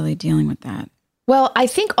was really dealing with that. Well, I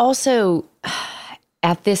think also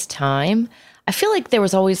at this time, I feel like there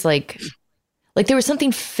was always like there was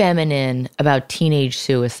something feminine about teenage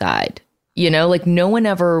suicide, like no one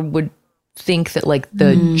ever would think that like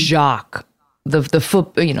the jock, the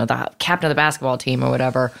captain of the basketball team or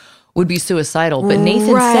whatever would be suicidal. But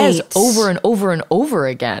Nathan says over and over and over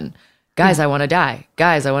again, Guys, I want to die.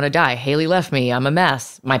 Guys, I want to die. Haley left me. I'm a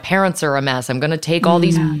mess. My parents are a mess. I'm going to take all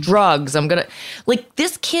these drugs. Like,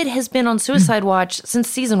 this kid has been on suicide watch since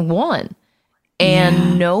season 1.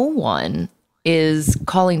 And no one is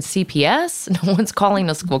calling CPS. No one's calling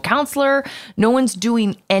a school counselor. No one's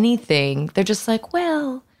doing anything. They're just like,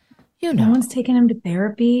 well, you know. No one's taking him to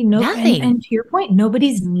therapy. Nothing. And to your point,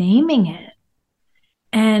 nobody's naming it.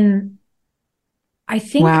 And I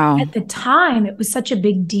think at the time, it was such a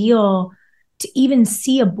big deal to even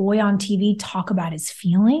see a boy on TV talk about his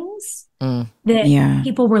feelings that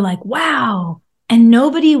people were like, wow. And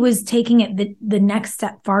nobody was taking it the next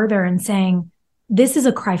step farther and saying, this is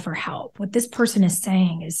a cry for help. What this person is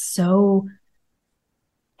saying is so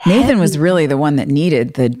Nathan heavy. was really the one that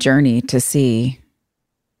needed the journey to see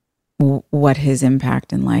what his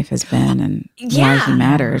impact in life has been and why he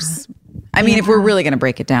matters. I mean, if we're really going to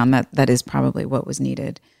break it down, that is probably what was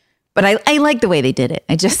needed. But I like the way they did it.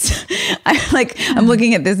 I'm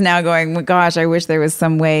looking at this now going, well, gosh, I wish there was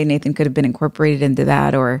some way Nathan could have been incorporated into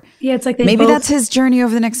that. Or it's like maybe that's his journey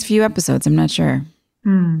over the next few episodes. I'm not sure.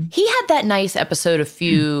 He had that nice episode a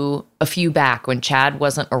few back when Chad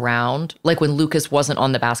wasn't around, like when Lucas wasn't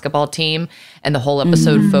on the basketball team, and the whole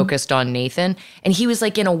episode focused on Nathan, and he was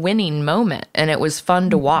like in a winning moment, and it was fun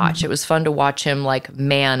to watch. It was fun to watch him like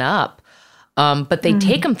man up. But they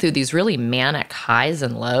take him through these really manic highs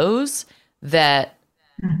and lows that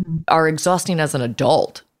are exhausting as an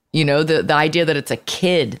adult. You know, the idea that it's a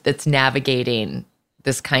kid that's navigating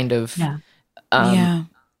this kind of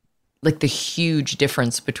like the huge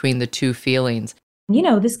difference between the two feelings. You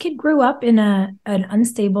know, this kid grew up in an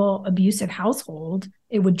unstable, abusive household.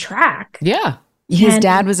 It would track. Yeah. His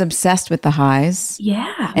dad was obsessed with the highs.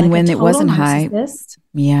 Yeah. And when it wasn't high.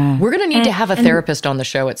 Yeah. We're going to need to have a therapist on the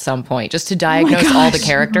show at some point just to diagnose all the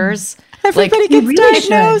characters. Everybody gets really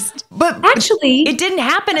diagnosed. But actually, it didn't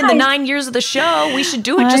happen in the 9 years of the show. We should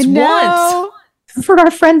do it just once. For our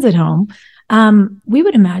friends at home, we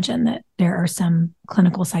would imagine that there are some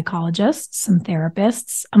clinical psychologists, some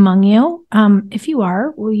therapists among you. If you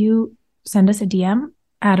are, will you send us a DM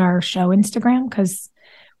at our show Instagram? Because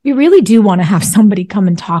we really do want to have somebody come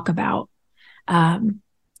and talk about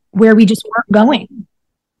where we just weren't going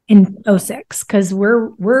in '06, because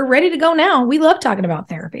we're ready to go now. We love talking about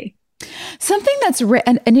therapy. Something that's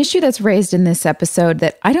an issue that's raised in this episode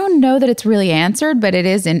that I don't know that it's really answered, but it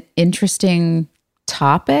is an interesting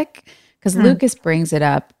topic because Lucas brings it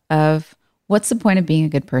up of what's the point of being a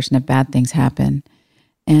good person if bad things happen?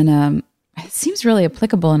 And it seems really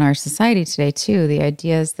applicable in our society today too. The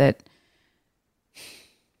idea is that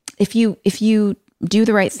if you do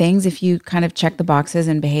the right things, if you kind of check the boxes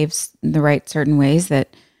and behave in the right certain ways, that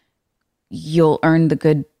you'll earn the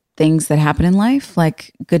good things that happen in life.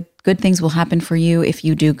 Like good things will happen for you if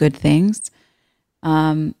you do good things.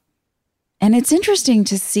 And it's interesting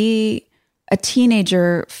to see a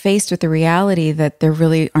teenager faced with the reality that there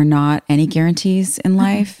really are not any guarantees in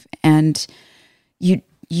life. And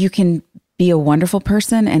you can be a wonderful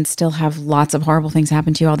person and still have lots of horrible things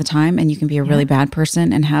happen to you all the time. And you can be a really bad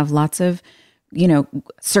person and have lots of,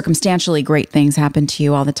 circumstantially great things happen to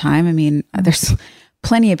you all the time. I mean, there's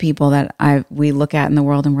plenty of people that we look at in the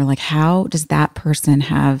world and we're like, how does that person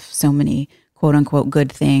have so many quote unquote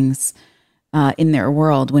good things in their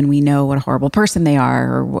world when we know what a horrible person they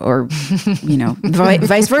are, or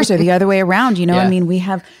vice versa, the other way around. I mean, we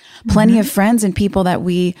have plenty of friends and people that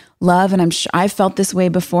we love, and I'm sure I've felt this way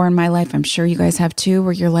before in my life. I'm sure you guys have too,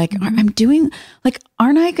 where you're like, I'm doing like,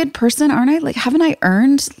 aren't I a good person? Aren't I like, haven't I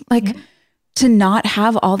earned like to not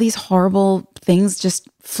have all these horrible things just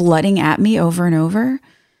flooding at me over and over?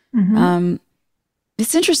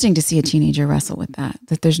 It's interesting to see a teenager wrestle with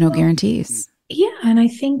that there's no guarantees. Yeah. And I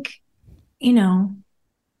think,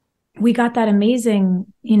 we got that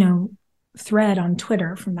amazing, thread on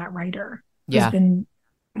Twitter from that writer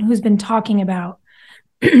who's been talking about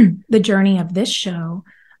the journey of this show.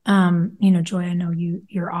 Joy, I know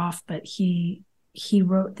you're off, but he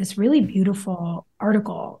wrote this really beautiful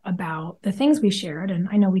article about the things we shared. And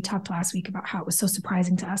I know we talked last week about how it was so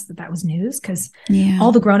surprising to us that was news, because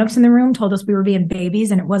all the grownups in the room told us we were being babies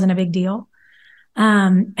and it wasn't a big deal.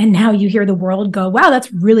 And now you hear the world go, wow,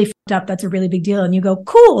 that's really fucked up. That's a really big deal. And you go,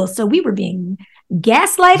 cool. So we were being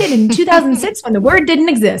gaslighted in 2006 when the word didn't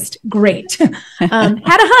exist. Great. Had a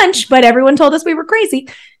hunch, but everyone told us we were crazy.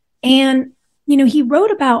 And, he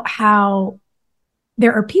wrote about how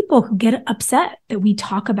there are people who get upset that we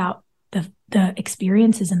talk about the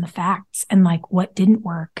experiences and the facts and like what didn't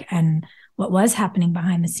work and what was happening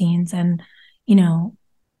behind the scenes. And,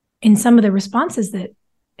 in some of the responses that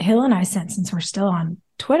Hill and I sent, since we're still on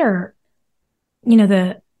Twitter,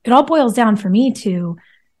 it all boils down for me to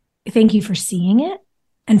thank you for seeing it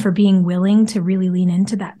and for being willing to really lean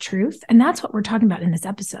into that truth. And that's what we're talking about in this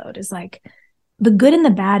episode, is like the good and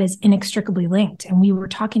the bad is inextricably linked. And we were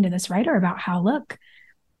talking to this writer about how, look,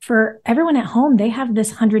 for everyone at home, they have this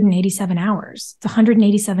 187 hours. It's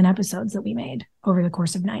 187 episodes that we made over the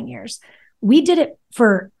course of 9 years. We did it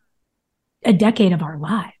for a decade of our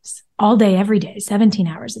lives, all day, every day, 17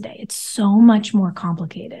 hours a day. It's so much more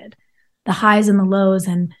complicated. The highs and the lows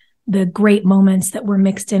and the great moments that were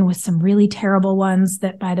mixed in with some really terrible ones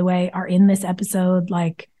that, by the way, are in this episode.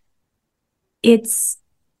 Like,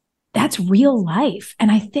 that's real life.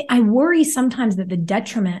 And I worry sometimes that the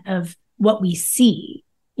detriment of what we see,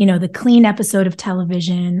 you know, the clean episode of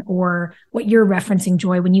television, or what you're referencing,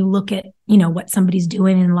 Joy, when you look at, you know, what somebody's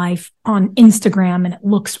doing in life on Instagram and it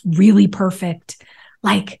looks really perfect.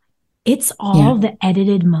 Like, it's all the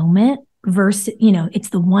edited moment versus, you know, it's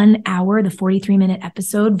the 1 hour, the 43-minute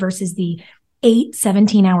episode versus the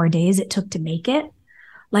 17-hour days it took to make it.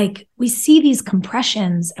 Like, we see these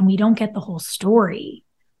compressions and we don't get the whole story.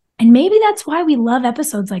 And maybe that's why we love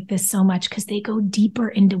episodes like this so much, because they go deeper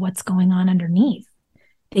into what's going on underneath.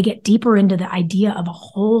 They get deeper into the idea of a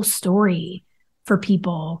whole story for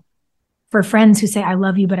people, for friends who say, I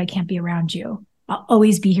love you, but I can't be around you. I'll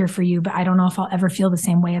always be here for you, but I don't know if I'll ever feel the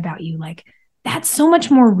same way about you. Like, that's so much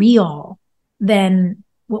more real than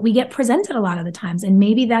what we get presented a lot of the times. And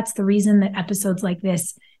maybe that's the reason that episodes like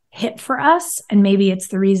this hit for us. And maybe it's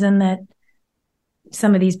the reason that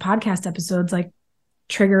some of these podcast episodes like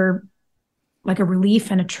trigger like a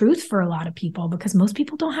relief and a truth for a lot of people, because most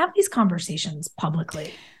people don't have these conversations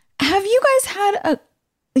publicly. Have you guys had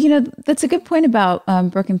that's a good point about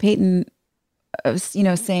Brooke and Peyton,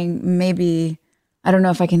 saying maybe, I don't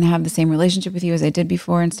know if I can have the same relationship with you as I did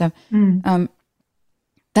before and stuff.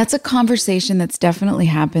 That's a conversation that's definitely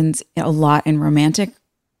happens a lot in romantic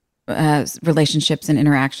relationships and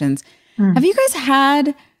interactions. Have you guys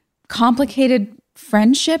had complicated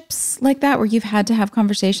friendships like that, where you've had to have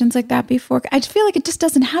conversations like that before? I feel like it just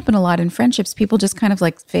doesn't happen a lot in friendships. People just kind of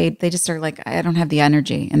like fade. They just are like, I don't have the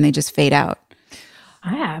energy, and they just fade out.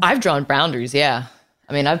 I've drawn boundaries. Yeah.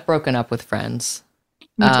 I mean, I've broken up with friends.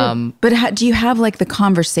 But do you have like the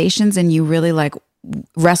conversations and you really like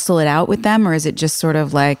wrestle it out with them, or is it just sort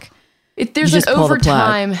of like there's an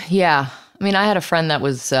overtime? Yeah. I mean, I had a friend that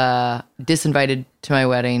was disinvited to my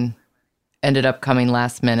wedding, ended up coming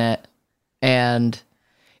last minute. And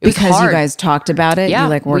it was because hard. You guys talked about it, yeah, you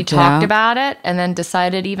like worked we talked it out? about it, and then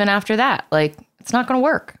decided even after that, like, it's not going to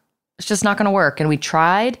work. It's just not going to work. And we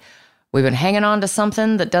tried. We've been hanging on to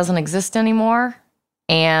something that doesn't exist anymore.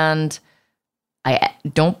 And I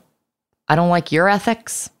don't like your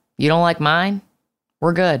ethics. You don't like mine.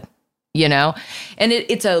 We're good, And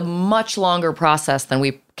it's a much longer process than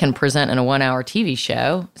we can present in a 1-hour TV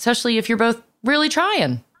show, especially if you're both really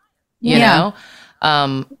trying. You know.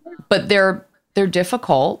 But they're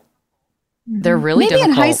difficult. They're really Maybe difficult.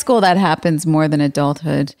 In high school that happens more than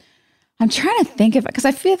adulthood. I'm trying to think of it, because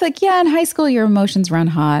I feel like, in high school your emotions run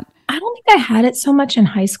hot. I don't think I had it so much in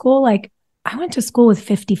high school. Like, I went to school with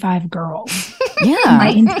 55 girls.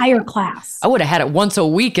 My entire class. I would have had it once a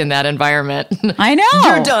week in that environment. I know.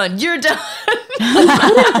 You're done. You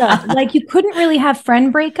couldn't have. Like, you couldn't really have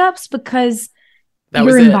friend breakups because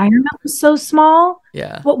your environment was so small.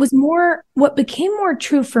 Yeah. What became more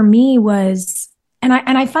true for me was, and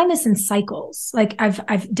I find this in cycles. Like,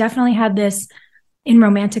 I've definitely had this in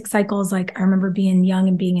romantic cycles. Like, I remember being young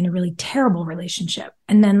and being in a really terrible relationship.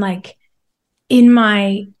 And then like in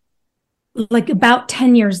my, like about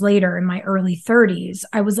 10 years later in my early 30s,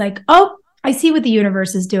 I was like, oh, I see what the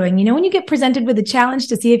universe is doing. When you get presented with a challenge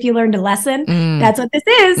to see if you learned a lesson, that's what this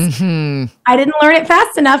is. Mm-hmm. I didn't learn it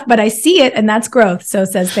fast enough, but I see it, and that's growth. So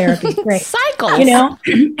says therapy. Great. Cycles.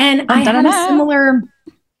 And I had a similar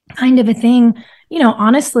kind of a thing,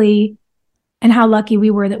 honestly, and how lucky we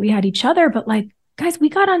were that we had each other. But like, guys, we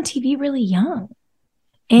got on TV really young.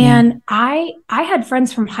 And I had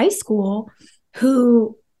friends from high school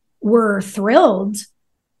who were thrilled,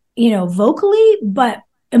 vocally, but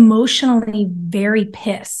emotionally very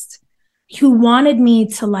pissed, who wanted me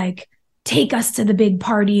to like take us to the big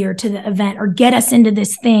party or to the event or get us into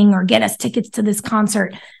this thing or get us tickets to this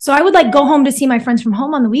concert. So I would like go home to see my friends from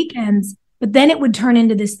home on the weekends, but then it would turn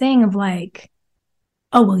into this thing of like,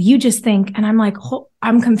 oh, well, you just think, and I'm like,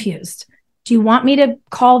 I'm confused. Do you want me to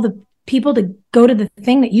call the people to go to the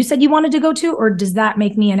thing that you said you wanted to go to? Or does that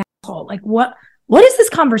make me an asshole? Like, what is this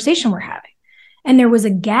conversation we're having? And there was a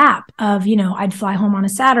gap of, I'd fly home on a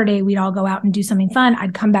Saturday. We'd all go out and do something fun.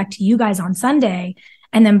 I'd come back to you guys on Sunday.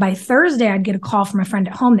 And then by Thursday, I'd get a call from a friend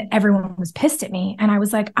at home that everyone was pissed at me. And I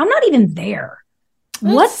was like, I'm not even there.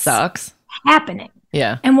 What sucks happening?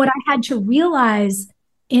 Yeah. And what I had to realize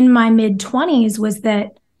in my mid-20s was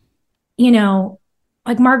that,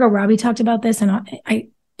 like Margot Robbie talked about this, and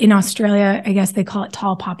in Australia, I guess they call it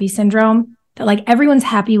tall poppy syndrome, that like everyone's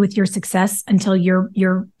happy with your success until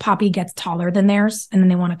your poppy gets taller than theirs, and then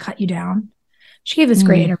they want to cut you down. She gave this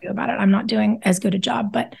great interview about it. I'm not doing as good a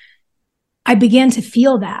job, but I began to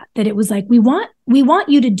feel that it was like, we want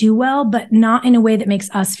you to do well, but not in a way that makes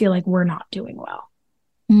us feel like we're not doing well.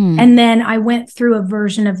 And then I went through a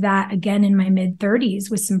version of that again in my mid 30s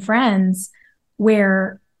with some friends,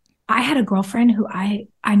 where I had a girlfriend who I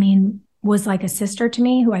mean, was like a sister to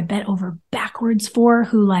me, who I bent over backwards for,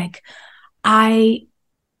 who like, I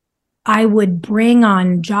would bring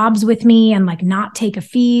on jobs with me and like not take a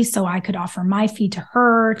fee so I could offer my fee to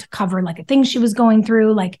her to cover like a thing she was going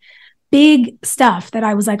through, like big stuff that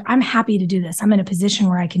I was like, I'm happy to do this. I'm in a position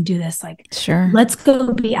where I can do this. Like, sure, let's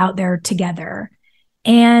go be out there together.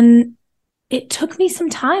 And it took me some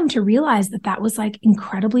time to realize that was like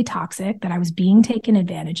incredibly toxic, that I was being taken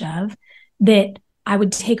advantage of, that I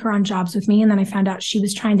would take her on jobs with me. And then I found out she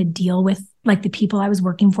was trying to deal with like the people I was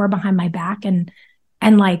working for behind my back and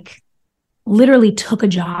like literally took a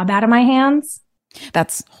job out of my hands.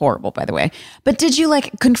 That's horrible, by the way. But did you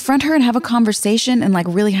like confront her and have a conversation and like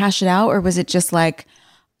really hash it out? Or was it just like,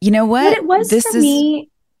 you know what? It was for me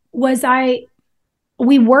was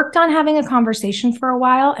we worked on having a conversation for a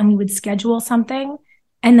while, and we would schedule something,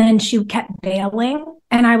 and then she kept bailing.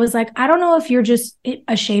 And I was like, I don't know if you're just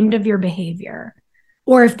ashamed of your behavior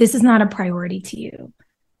or if this is not a priority to you,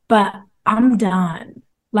 but I'm done.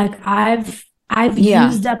 Like I've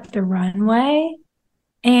used up the runway,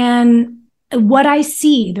 and what I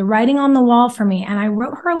see, the writing on the wall for me, and I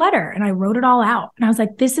wrote her a letter and I wrote it all out. And I was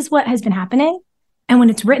like, this is what has been happening. And when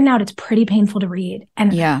it's written out, it's pretty painful to read.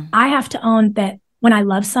 And I have to own that when I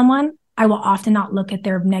love someone, I will often not look at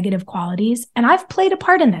their negative qualities. And I've played a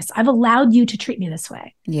part in this. I've allowed you to treat me this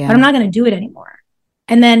way, but I'm not going to do it anymore.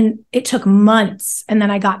 And then it took months. And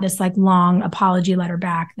then I got this like long apology letter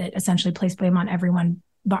back that essentially placed blame on everyone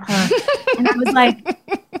but her. And I was like,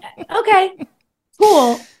 okay,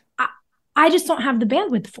 cool. I just don't have the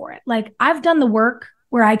bandwidth for it. Like I've done the work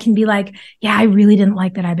where I can be like, yeah, I really didn't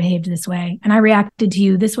like that I behaved this way. And I reacted to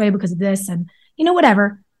you this way because of this. And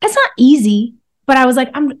whatever. It's not easy. But I was like,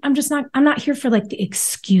 I'm not here for like the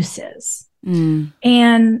excuses.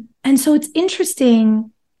 And so it's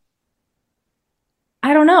interesting.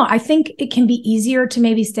 I don't know. I think it can be easier to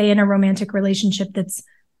maybe stay in a romantic relationship that's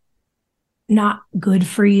not good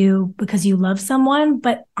for you because you love someone.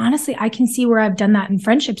 But honestly, I can see where I've done that in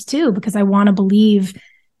friendships too, because I want to believe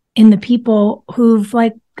in the people who've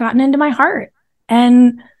like gotten into my heart.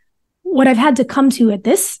 And what I've had to come to at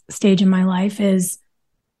this stage in my life is,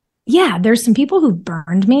 yeah, there's some people who've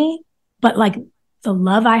burned me, but like the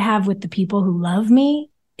love I have with the people who love me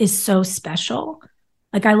is so special.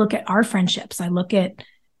 Like I look at our friendships. I look at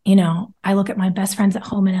my best friends at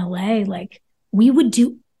home in LA. Like we would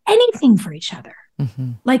do anything for each other,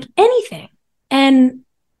 like anything. And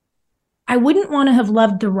I wouldn't want to have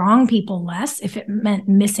loved the wrong people less if it meant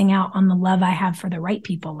missing out on the love I have for the right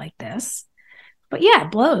people like this. But yeah,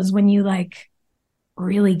 it blows when you like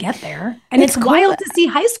really get there. And it's wild to see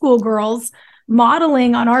high school girls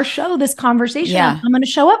modeling on our show this conversation. I'm going to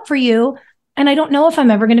show up for you. And I don't know if I'm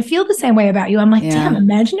ever going to feel the same way about you. I'm like, damn,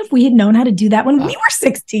 imagine if we had known how to do that when we were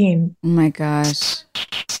 16. Oh my gosh.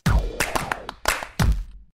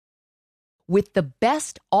 With the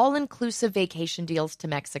best all-inclusive vacation deals to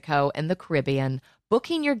Mexico and the Caribbean,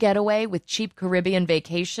 booking your getaway with Cheap Caribbean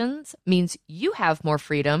Vacations means you have more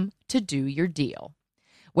freedom to do your deal.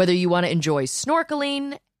 Whether you want to enjoy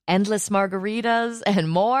snorkeling, endless margaritas, and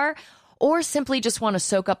more, or simply just want to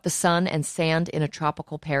soak up the sun and sand in a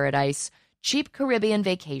tropical paradise, Cheap Caribbean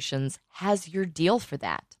Vacations has your deal for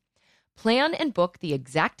that. Plan and book the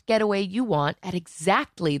exact getaway you want at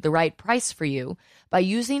exactly the right price for you by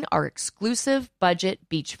using our exclusive budget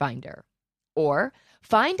beach finder. Or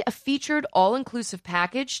find a featured all-inclusive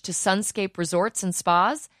package to Sunscape Resorts and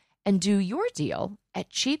Spas and do your deal at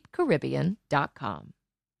cheapcaribbean.com.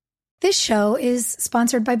 This show is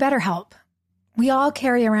sponsored by BetterHelp. We all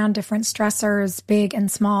carry around different stressors, big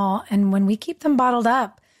and small, and when we keep them bottled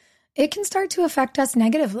up, it can start to affect us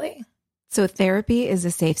negatively. So therapy is a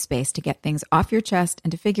safe space to get things off your chest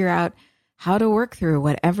and to figure out how to work through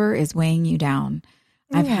whatever is weighing you down.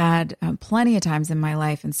 I've had plenty of times in my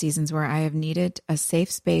life and seasons where I have needed a safe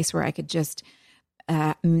space where I could just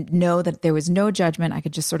know that there was no judgment. I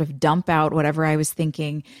could just sort of dump out whatever I was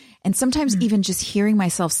thinking. And sometimes even just hearing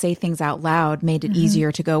myself say things out loud made it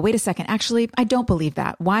easier to go, wait a second, actually, I don't believe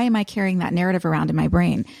that. Why am I carrying that narrative around in my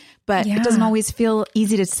brain? but it doesn't always feel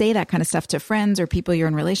easy to say that kind of stuff to friends or people you're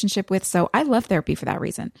in relationship with. So I love therapy for that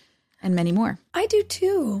reason and many more. I do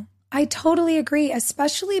too. I totally agree,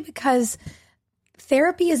 especially because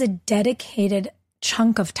therapy is a dedicated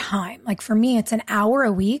chunk of time. Like for me, it's an hour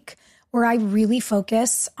a week where I really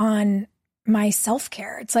focus on my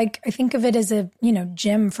self-care. It's like, I think of it as a,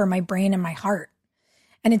 gym for my brain and my heart.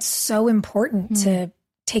 And it's so important to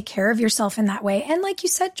take care of yourself in that way. And like you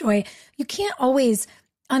said, Joy, you can't always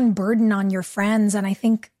unburden on your friends. And I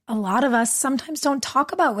think a lot of us sometimes don't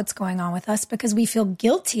talk about what's going on with us because we feel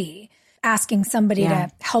guilty asking somebody to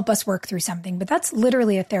help us work through something. But that's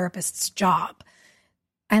literally a therapist's job.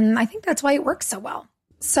 And I think that's why it works so well.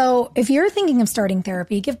 So if you're thinking of starting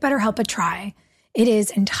therapy, give BetterHelp a try. It is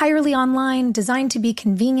entirely online, designed to be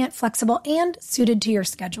convenient, flexible, and suited to your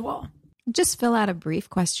schedule. Just fill out a brief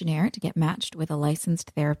questionnaire to get matched with a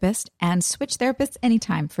licensed therapist and switch therapists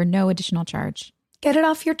anytime for no additional charge. Get it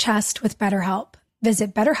off your chest with BetterHelp.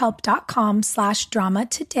 Visit betterhelp.com/drama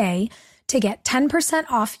today to get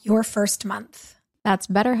 10% off your first month. That's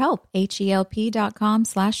BetterHelp,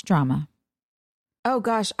 HELP.com/drama. Oh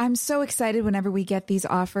gosh, I'm so excited whenever we get these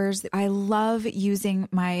offers. I love using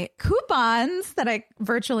my coupons that I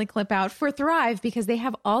virtually clip out for Thrive because they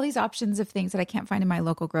have all these options of things that I can't find in my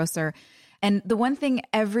local grocer. And the one thing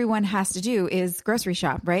everyone has to do is grocery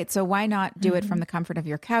shop, right? So why not do it from the comfort of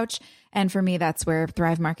your couch? And for me, that's where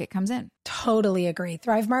Thrive Market comes in. Totally agree.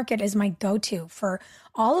 Thrive Market is my go-to for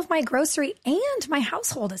all of my grocery and my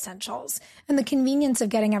household essentials. And the convenience of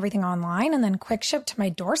getting everything online and then quick ship to my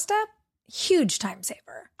doorstep. Huge time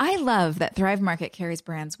saver. I love that Thrive Market carries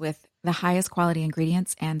brands with the highest quality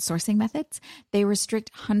ingredients and sourcing methods. They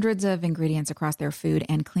restrict hundreds of ingredients across their food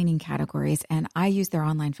and cleaning categories, and I use their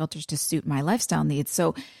online filters to suit my lifestyle needs.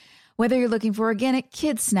 So whether you're looking for organic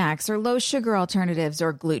kids snacks or low sugar alternatives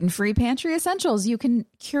or gluten-free pantry essentials, you can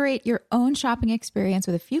curate your own shopping experience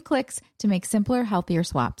with a few clicks to make simpler, healthier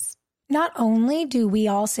swaps. Not only do we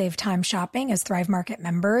all save time shopping as Thrive Market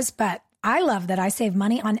members, but I love that I save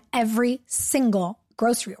money on every single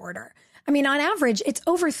grocery order. I mean, on average, it's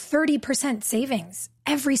over 30% savings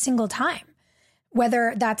every single time.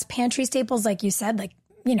 Whether that's pantry staples, like you said, like,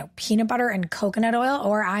 peanut butter and coconut oil,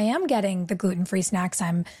 or I am getting the gluten-free snacks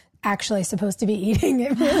I'm actually supposed to be eating.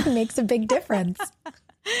 It really makes a big difference.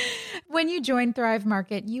 When you join Thrive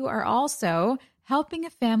Market, you are also helping a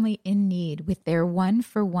family in need with their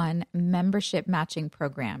 1-for-1 membership matching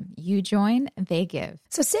program. You join, they give.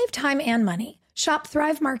 So save time and money. Shop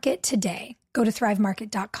Thrive Market today. Go to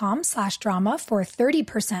thrivemarket.com/drama for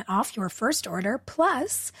 30% off your first order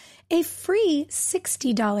plus a free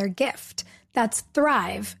 $60 gift. That's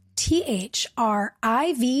Thrive, THRIVE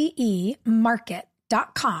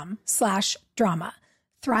market.com/drama.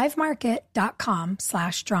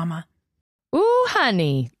 thrivemarket.com/drama. Ooh,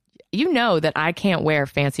 honey. You know that I can't wear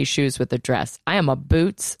fancy shoes with a dress. I am a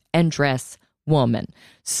boots and dress woman.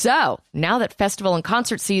 So now that festival and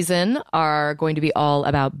concert season are going to be all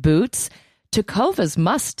about boots, Tecovas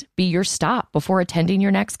must be your stop before attending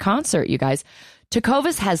your next concert, you guys.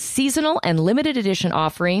 Tecovas has seasonal and limited edition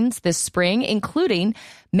offerings this spring, including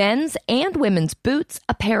men's and women's boots,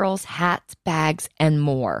 apparels, hats, bags, and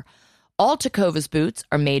more. All Tecovas boots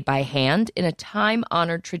are made by hand in a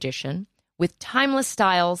time-honored tradition with timeless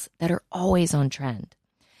styles that are always on trend.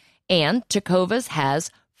 And Tecovas has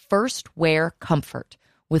first wear comfort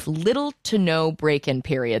with little to no break-in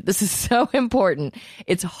period. This is so important.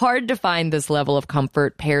 It's hard to find this level of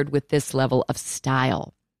comfort paired with this level of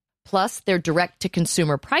style. Plus, their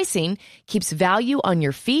direct-to-consumer pricing keeps value on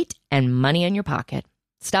your feet and money in your pocket.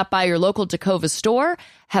 Stop by your local Tecovas store,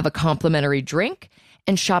 have a complimentary drink,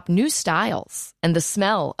 and shop new styles. And the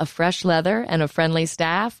smell of fresh leather and a friendly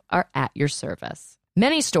staff are at your service.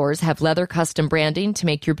 Many stores have leather custom branding to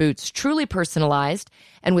make your boots truly personalized.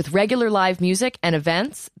 And with regular live music and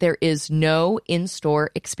events, there is no in-store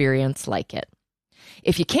experience like it.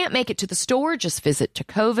 If you can't make it to the store, just visit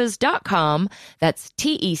tecovas.com. That's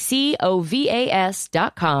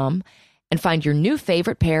TECOVAS.com and find your new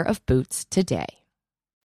favorite pair of boots today.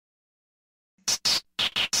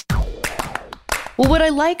 Well, what I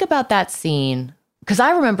like about that scene, because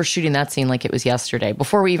I remember shooting that scene like it was yesterday.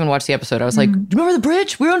 Before we even watched the episode, I was like, do you remember the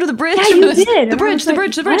bridge? We were under the bridge. Yeah, you did. The bridge.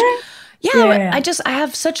 What? Yeah, I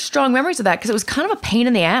have such strong memories of that because it was kind of a pain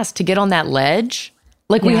in the ass to get on that ledge.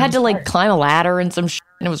 Like we had to like climb a ladder and some shit,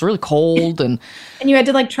 and it was really cold. And you had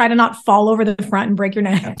to like try to not fall over the front and break your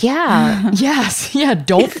neck. Yeah. Yes. Yeah.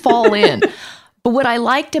 Don't fall in. But what I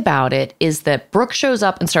liked about it is that Brooke shows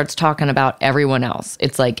up and starts talking about everyone else.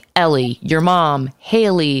 It's like, Ellie, your mom,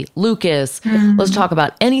 Haley, Lucas. Let's talk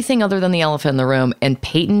about anything other than the elephant in the room. And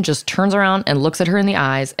Peyton just turns around and looks at her in the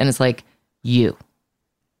eyes and is like, you.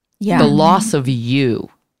 Yeah. The loss of you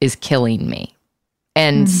is killing me.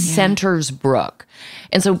 And centers Brooke.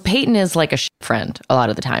 And so Peyton is like a friend a lot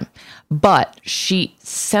of the time. But she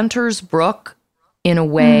centers Brooke in a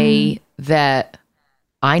way that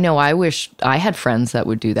I know I wish I had friends that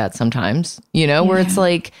would do that sometimes, where it's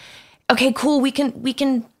like, okay, cool. We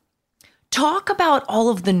can talk about all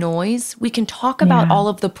of the noise. We can talk about all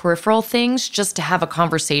of the peripheral things just to have a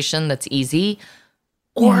conversation that's easy.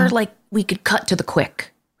 Or like we could cut to the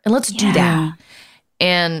quick and let's do that.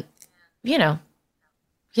 And,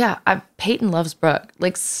 Peyton loves Brooke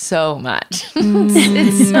like so much.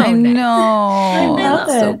 It's so I nice. know. I love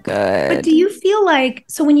it. So good. But do you feel like,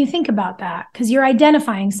 so when you think about that, because you're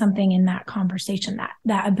identifying something in that conversation,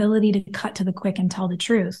 that ability to cut to the quick and tell the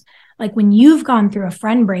truth, like when you've gone through a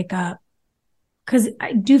friend breakup, because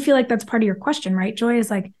I do feel like that's part of your question, right, Joy, is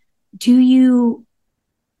like,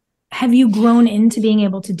 have you grown into being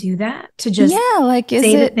able to do that? To just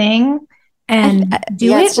say the thing and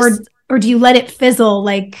do it? Or do you let it fizzle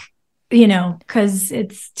because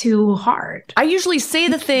it's too hard? I usually say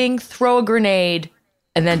the thing, throw a grenade,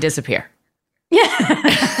 and then disappear. Yeah.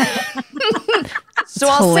 So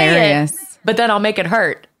I'll hilarious. say it, but then I'll make it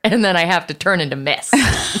hurt. And then I have to turn into mist.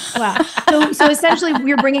 Wow. So essentially,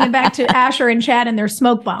 we're bringing it back to Asher and Chad and their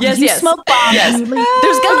smoke bombs. Yes, you yes. smoke bombs. Yes. And you leave.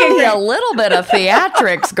 There's got to be a little bit of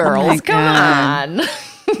theatrics, girls. Come on.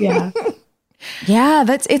 Yeah. Yeah,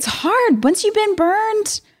 it's hard. Once you've been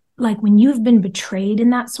burned. Like when you've been betrayed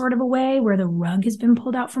in that sort of a way where the rug has been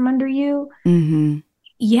pulled out from under you,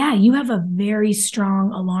 you have a very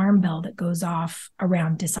strong alarm bell that goes off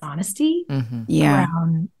around dishonesty. Yeah.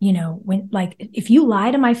 Around, when if you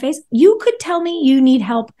lie to my face, you could tell me you need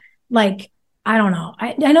help. Like, I don't know.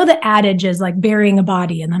 I know the adage is like burying a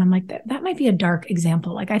body. And then I'm like, that might be a dark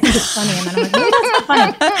example. Like, I think it's funny. And then I'm like, maybe that's not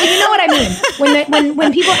funny. But you know what I mean?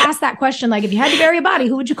 When people ask that question, like, if you had to bury a body,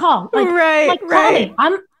 who would you call? Like, call me.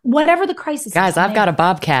 I'm whatever the crisis Guys, is. I've got a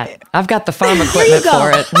bobcat. I've got the farm equipment for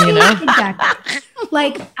it, Exactly.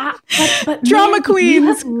 Like, but Drama man,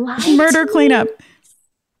 queens, murder cleanup.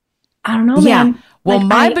 I don't know, man. Well, Like,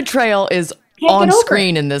 my betrayal is can't on get over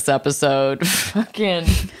screen in this episode. Fucking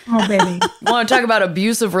Oh, baby. want to talk about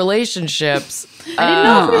abusive relationships. I didn't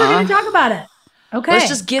know if we were going to talk about it. Okay. Let's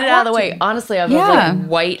just get it out of the way. Honestly, I have like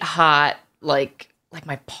white hot, like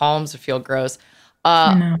my palms feel gross.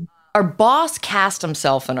 Our boss cast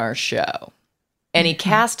himself in our show, and he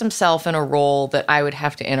cast himself in a role that I would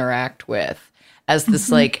have to interact with as this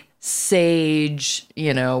like sage,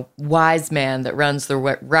 wise man that runs the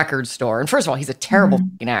record store. And first of all, he's a terrible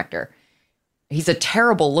fucking actor. He's a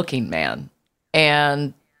terrible looking man.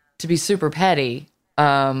 And to be super petty,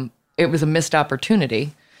 it was a missed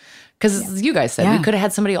opportunity. Because you guys said we could have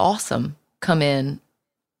had somebody awesome come in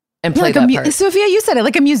and play that part. Sophia, you said it,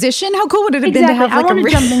 like a musician. How cool would it have been to have I want to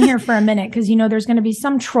jump in here for a minute because, there's going to be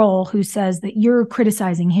some troll who says that you're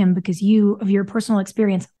criticizing him because of your personal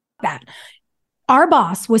experience. Bad. Our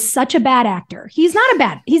boss was such a bad actor. He's not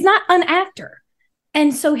an actor.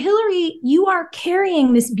 And so, Hillary, you are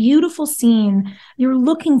carrying this beautiful scene. You're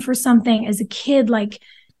looking for something as a kid,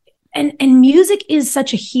 and music is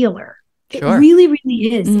such a healer. It really,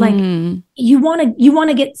 really is. Like you want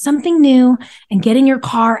to get something new and get in your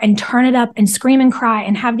car and turn it up and scream and cry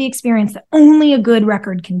and have the experience that only a good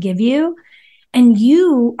record can give you. And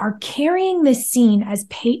you are carrying this scene as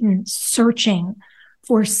Peyton searching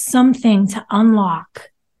for something to unlock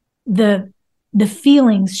the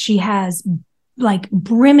feelings she has like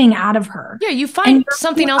brimming out of her. Yeah, you find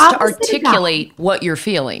something else to articulate what you're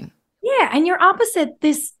feeling. Yeah, and you're opposite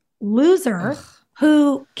this loser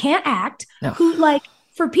who can't act, who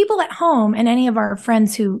for people at home and any of our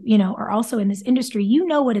friends who, are also in this industry,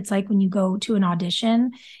 what it's like when you go to an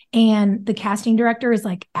audition and the casting director is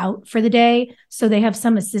like out for the day. So they have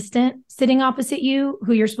some assistant sitting opposite you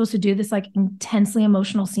who you're supposed to do this like intensely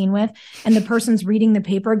emotional scene with. And the person's reading the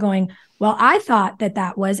paper going, well, I thought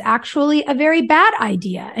that was actually a very bad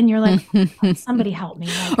idea. And you're like, somebody help me.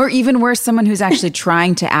 Or even worse, someone who's actually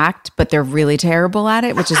trying to act, but they're really terrible at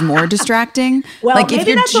it, which is more distracting. Well, like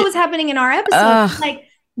maybe that's what was happening in our episode.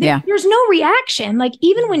 There's no reaction. Like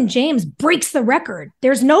even when James breaks the record,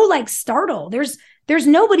 there's no startle. There's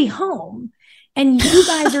nobody home. And you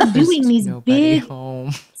guys are doing these big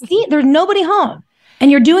scenes. There's nobody home.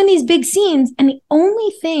 And you're doing these big scenes. And the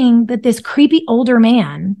only thing that this creepy older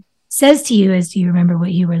man says to you is, do you remember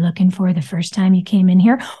what you were looking for the first time you came in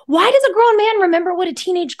here? Why does a grown man remember what a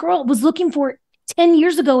teenage girl was looking for 10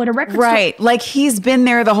 years ago at a record store. Right. Like he's been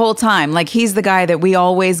there the whole time. Like he's the guy that we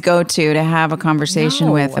always go to have a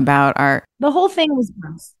conversation with about our. The whole thing was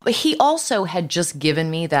gross. He also had just given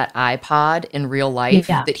me that iPod in real life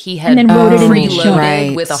that he had And then wrote it in the show.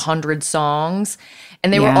 preloaded with 100 songs.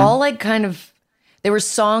 And they were all like kind of, there were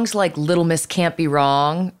songs like Little Miss Can't Be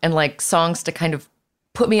Wrong and like songs to kind of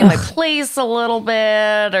put me in my place a little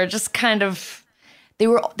bit, or just kind of,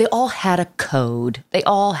 they all had a code. They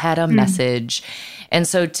all had a message. And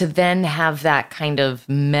so to then have that kind of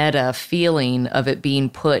meta feeling of it being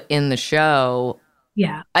put in the show,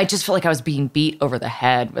 I just felt like I was being beat over the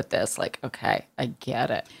head with this. Like, okay, I get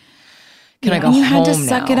it. Can I go home now? You had to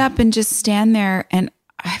suck it up and just stand there. And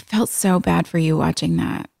I felt so bad for you watching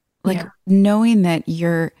that. Like knowing that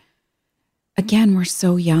again, we're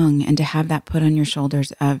so young, and to have that put on your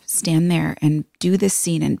shoulders of stand there and do this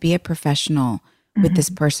scene and be a professional with this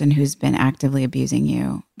person who's been actively abusing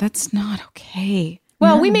you. That's not okay.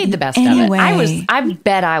 Well, we made the best of it. I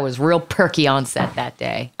bet I was real perky on set that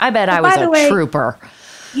day. I bet I was a trooper.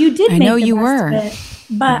 You did. I know you were.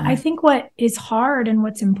 But I think what is hard and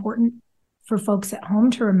what's important for folks at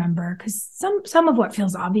home to remember, because some of what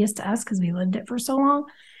feels obvious to us because we lived it for so long,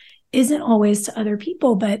 isn't always to other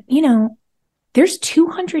people. But there's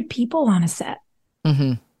 200 people on a set.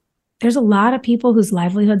 Mm-hmm. There's a lot of people whose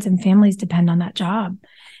livelihoods and families depend on that job.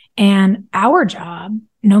 And our job,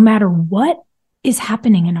 no matter what is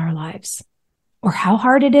happening in our lives, or how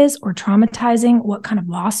hard it is, or traumatizing, what kind of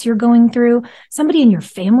loss you're going through, somebody in your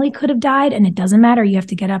family could have died, and it doesn't matter. You have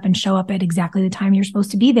to get up and show up at exactly the time you're supposed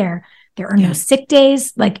to be there. There are no sick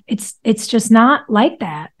days. Like it's just not like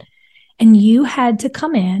that. And you had to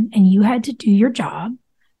come in and you had to do your job,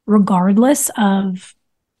 regardless of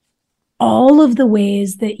all of the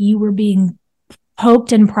ways that you were being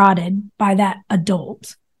poked and prodded by that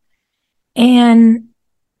adult. And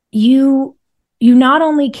you not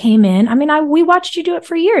only came in, we watched you do it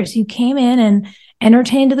for years. You came in and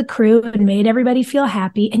entertained the crew and made everybody feel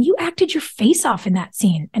happy. And you acted your face off in that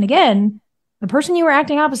scene. And again, the person you were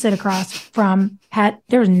acting opposite across from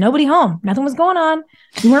there was nobody home. Nothing was going on.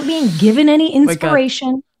 You weren't being given any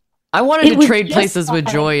inspiration. I wanted to trade places with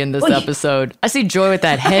Joy in this episode. I see Joy with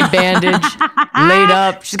that head bandage laid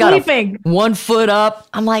up. She's got one foot up.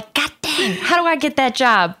 I'm like, God dang, how do I get that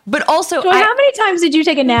job? But also, Joy, how many times did you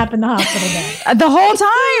take a nap in the hospital bed? The whole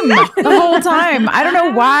time. The whole time. I don't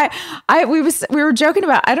know why. We were joking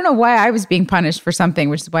about, I don't know why I was being punished for something,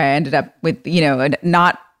 which is why I ended up with,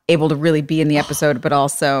 not able to really be in the episode, but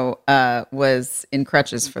also was in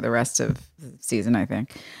crutches for the rest of the season, I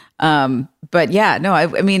think. But yeah, no, I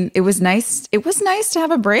mean, it was nice. It was nice to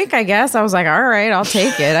have a break, I guess. I was like, all right, I'll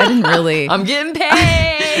take it. I didn't really. I'm getting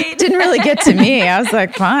paid. Didn't really get to me. I was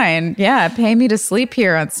like, fine. Yeah, pay me to sleep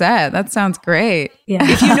here on set. That sounds great. Yeah.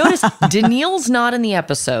 If you notice, Daniille's not in the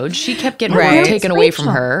episode. She kept getting taken away from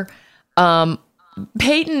her.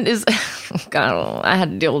 Peyton is, God, I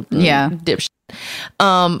had to deal with dipshit.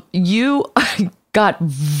 You got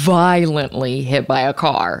violently hit by a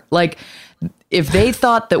car. Like, if they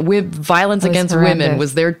thought that violence against women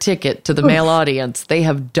was their ticket to the male audience, they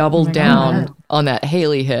have doubled down on that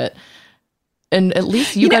Haley hit. And at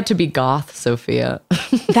least you got to be goth, Sophia.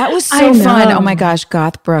 That was so fun. Oh my gosh,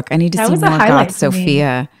 Goth Brooke. I need to see more Goth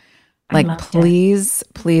Sophia. Like, please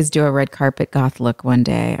do a red carpet goth look one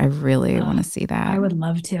day. I really want to see that. I would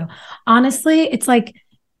love to. Honestly, it's like,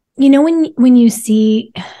 when you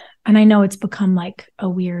see, and I know it's become like a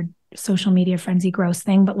weird social media frenzy gross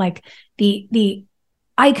thing, but like the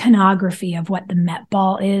iconography of what the Met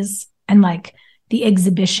Ball is, and like the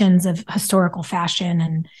exhibitions of historical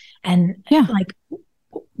fashion and like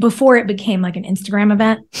before it became like an Instagram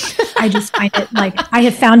event, I just find it like, I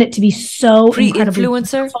have found it to be so incredibly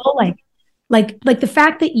influencer. Like the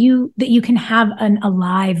fact that you can have a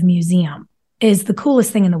live museum is the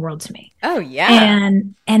coolest thing in the world to me. Oh yeah.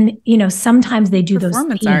 And sometimes they do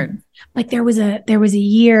performance those art. Like there was a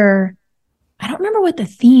year, I don't remember what the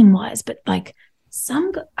theme was, but like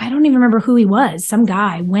I don't even remember who he was. Some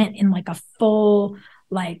guy went in like a full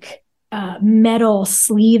like metal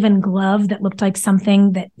sleeve and glove that looked like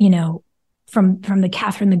something that, from the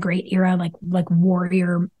Catherine the Great era, like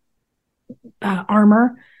warrior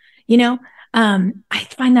armor, I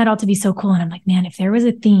find that all to be so cool. And I'm like, man, if there was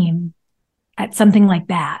a theme at something like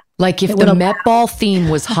that. Like if the Met Ball theme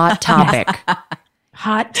was Hot Topic.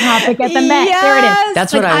 Hot Topic at the Met. There it is.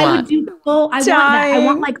 That's what I want. I want that. I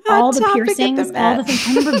want like all the piercings, all the things.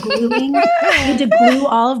 I remember gluing. I had to glue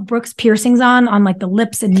all of Brooke's piercings on like the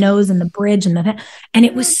lips and nose and the bridge and and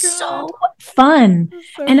it was so fun.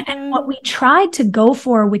 And what we tried to go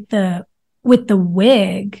for with the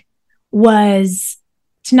wig was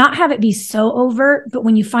to not have it be so overt, but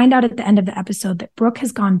when you find out at the end of the episode that Brooke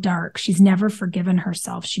has gone dark, she's never forgiven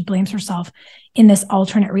herself. She blames herself in this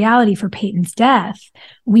alternate reality for Peyton's death.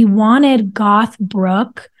 We wanted goth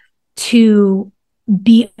Brooke to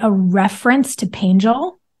be a reference to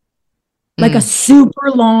Pangel, like a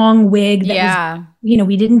super long wig that was,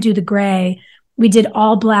 we didn't do the gray. We did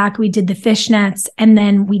all black. We did the fishnets. And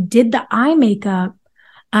then we did the eye makeup.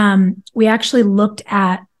 We actually looked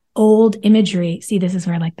at old imagery. See, this is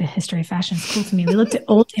where like the history of fashion is cool to me. We looked at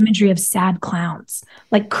old imagery of sad clowns,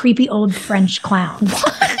 like creepy old French clowns.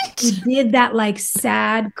 We did that like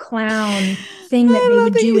sad clown thing that they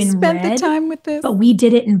would do in red, the time with this. but we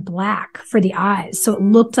did it in black for the eyes. So it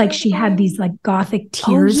looked like she had these like gothic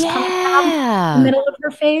tears coming down the middle of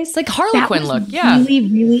her face. It's like Harlequin look. Yeah.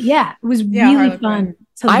 Really, it was really fun.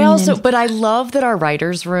 But I love that our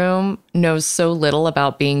writer's room knows so little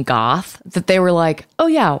about being goth that they were like, oh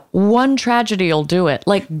yeah, one tragedy will do it.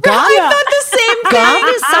 Like goth, I thought the same thing.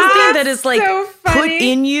 goth is something that is like so put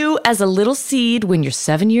funny. in you as a little seed when you're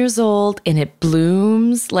 7 years old and it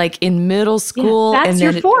blooms like in middle school. that's and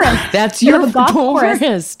your then forest. That's You your have a goth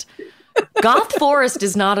forest. Goth forest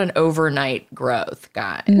is not an overnight growth,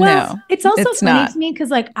 guy. Well, No, it's also it's funny not. to me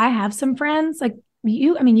because like I have some friends like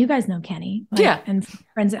you guys know Kenny, and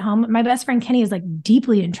friends at home. My best friend Kenny is like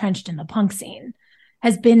deeply entrenched in the punk scene,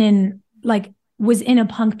 was in a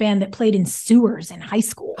punk band that played in sewers in high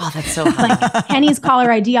school. Oh, that's so fun. Like Kenny's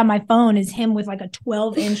caller ID on my phone is him with like a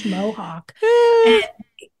 12-inch mohawk. And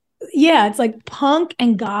it's like punk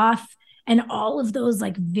and goth and all of those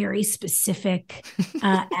like very specific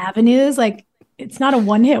avenues. Like it's not a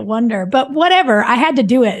one-hit wonder, but whatever. I had to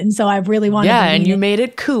do it, and so I really wanted. Yeah, to and you made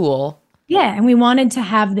it cool. Yeah, and we wanted to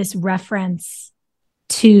have this reference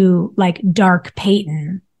to like Dark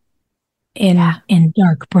Peyton in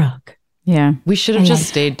Dark Brooke. Yeah, We should have just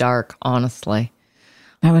stayed dark, honestly.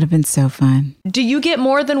 that would have been so fun. Do you get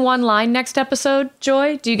more than one line next episode,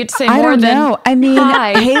 Joy? Do you get to say I more don't than know. I mean,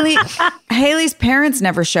 hi? Haley's parents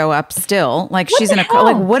never show up still. Like she's in a hell?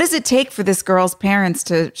 like what does it take for this girl's parents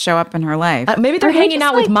to show up in her life? Maybe they're Are they hanging just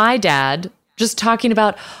out with like- my dad, just talking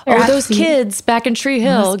about, They're those actually- kids back in Tree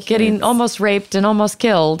Hill getting almost raped and almost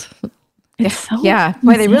killed. It's so Yeah.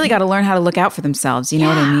 Boy, they really got to learn how to look out for themselves. You know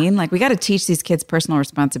what I mean? Like we got to teach these kids personal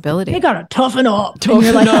responsibility. They gotta toughen up. And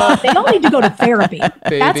you're like, they all need to go to therapy.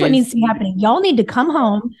 That's what needs to be happening. Y'all need to come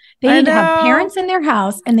home. They need to have know. parents in their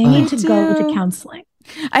house, and they need to go to counseling.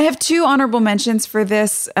 I have two honorable mentions for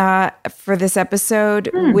this episode,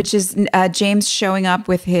 which is James showing up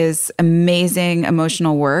with his amazing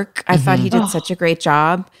emotional work. I thought he did such a great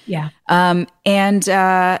job. Yeah. And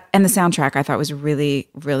the soundtrack I thought was really,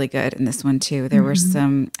 really good in this one too. There were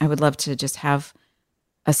some. I would love to just have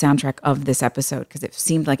a soundtrack of this episode because it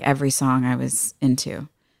seemed like every song I was into.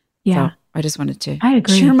 Yeah. So I just wanted to I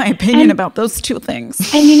agree. share my opinion And- about those two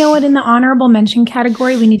things. And you know what? In the honorable mention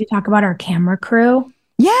category, we need to talk about our camera crew.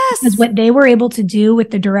 Yes. Because what they were able to do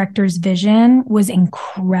with the director's vision was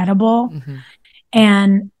incredible.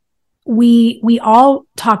 And we all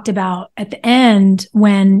talked about at the end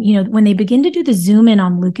when they begin to do the zoom in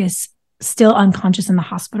on Lucas still unconscious in the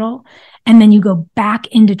hospital, and then you go back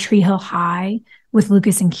into Tree Hill High with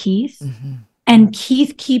Lucas and Keith, and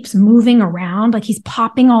Keith keeps moving around like he's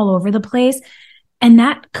popping all over the place. And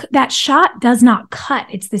that shot does not cut.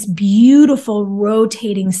 It's this beautiful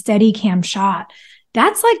rotating steady cam shot.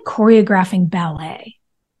 That's like choreographing ballet.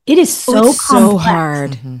 It is so it's so complex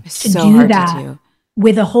hard. It's so do hard that. to do.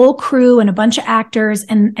 with a whole crew and a bunch of actors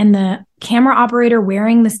and the camera operator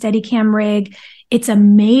wearing the Steadicam rig. It's a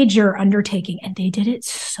major undertaking, and they did it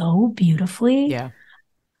so beautifully. Yeah.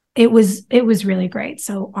 It was really great.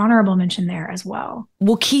 So honorable mention there as well.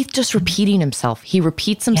 Well, Keith just repeating himself. He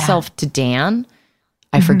repeats himself to Dan.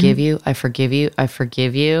 I forgive you. I forgive you. I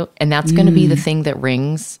forgive you. And that's going to be the thing that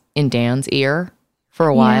rings in Dan's ear for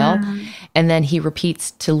a while. And then he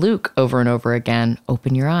repeats to Luke over and over again,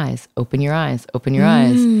 open your eyes, open your eyes, open your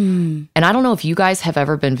eyes. And I don't know if you guys have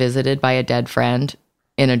ever been visited by a dead friend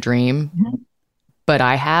in a dream, but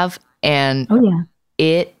I have. And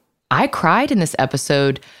I cried in this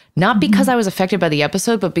episode, not because I was affected by the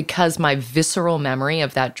episode, but because my visceral memory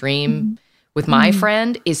of that dream with my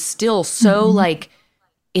friend is still so like,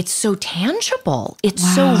 it's so tangible.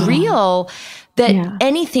 It's so real that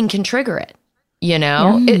anything can trigger it. You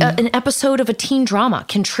know, an episode of a teen drama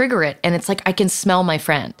can trigger it. And it's like, I can smell my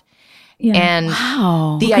friend. Yeah.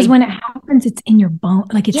 And because when it happens, it's in your bone,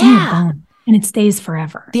 like it's in your bone, and it stays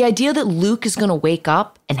forever. The idea that Luke is going to wake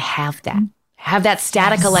up and have that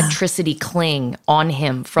static electricity cling on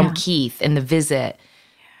him from Keith and the visit.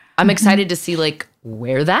 I'm excited to see like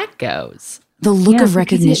where that goes. The look Yeah, of because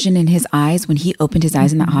recognition in his eyes when he opened his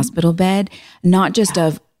eyes in that hospital bed, not just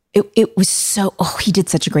of, it was so, he did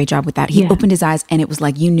such a great job with that. He opened his eyes and it was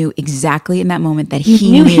like, you knew exactly in that moment that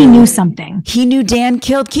he knew something. He knew Dan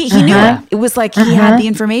killed Keith. He knew it. It was like he had the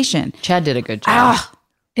information. Chad did a good job.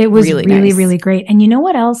 It was Really really, nice. really great. And you know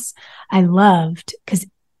what else I loved? Because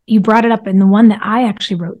you brought it up, and the one that I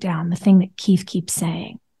actually wrote down, the thing that Keith keeps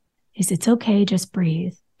saying is, it's okay, just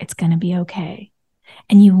breathe. It's going to be okay.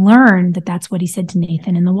 And you learn that that's what he said to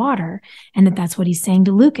Nathan in the water, and that's what he's saying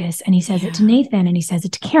to Lucas. And he says it to Nathan, and he says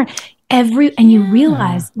it to Karen. And you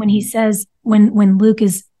realize when he says, when Luke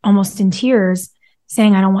is almost in tears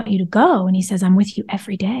saying, I don't want you to go. And he says, I'm with you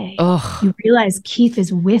every day. You realize Keith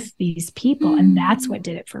is with these people. And that's what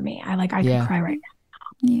did it for me. I could cry right now.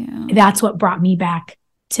 Yeah. That's what brought me back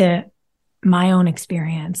to my own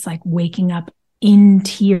experience, like waking up in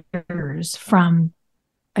tears from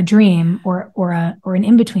a dream or an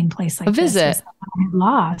in-between place, like a visit I had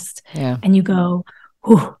lost. Yeah. And you go,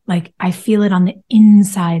 ooh, like I feel it on the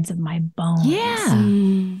insides of my bones.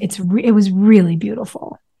 Yeah. It was really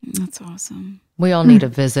beautiful. That's awesome. We all need a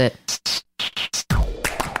visit.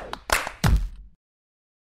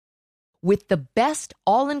 With the best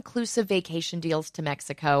all-inclusive vacation deals to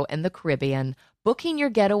Mexico and the Caribbean, booking your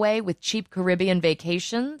getaway with Cheap Caribbean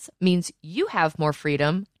Vacations means you have more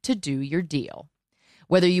freedom to do your deal.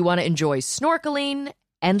 Whether you want to enjoy snorkeling,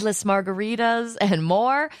 endless margaritas, and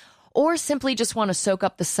more, or simply just want to soak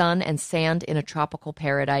up the sun and sand in a tropical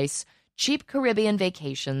paradise, Cheap Caribbean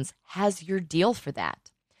Vacations has your deal for that.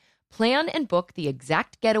 Plan and book the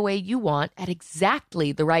exact getaway you want at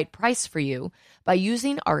exactly the right price for you by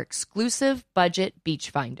using our exclusive budget beach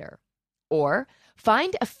finder. Or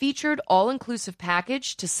find a featured all-inclusive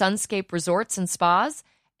package to Sunscape Resorts and Spas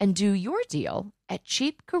and do your deal at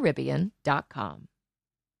cheapcaribbean.com.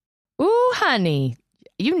 Ooh, honey,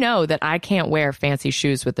 you know that I can't wear fancy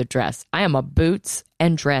shoes with a dress. I am a boots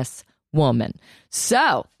and dress woman.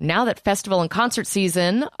 So now that festival and concert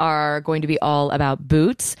season are going to be all about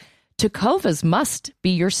boots, Tecovas must be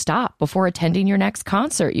your stop before attending your next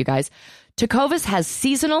concert, you guys. Tecovas has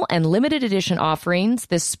seasonal and limited edition offerings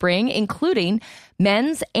this spring, including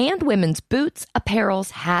men's and women's boots, apparels,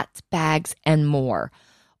 hats, bags, and more.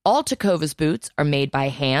 All Tecovas boots are made by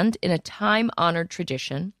hand in a time-honored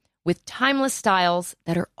tradition with timeless styles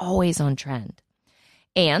that are always on trend.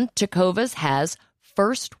 And Tecovas has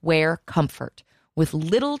first wear comfort with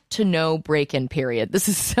little to no break-in period. This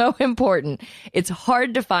is so important. It's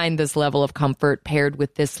hard to find this level of comfort paired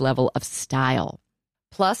with this level of style.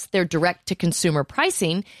 Plus, their direct-to-consumer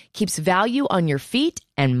pricing keeps value on your feet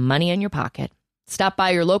and money in your pocket. Stop by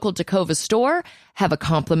your local Tecovas store, have a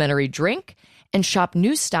complimentary drink, and shop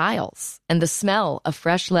new styles. And the smell of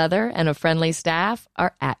fresh leather and a friendly staff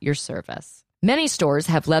are at your service. Many stores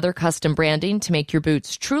have leather custom branding to make your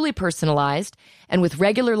boots truly personalized, and with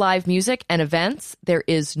regular live music and events, there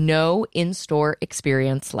is no in-store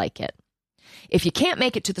experience like it. If you can't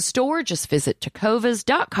make it to the store, just visit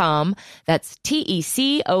tecovas.com, that's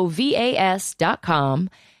TECOVAS.com,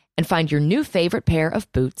 and find your new favorite pair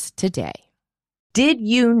of boots today. Did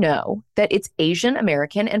you know that it's Asian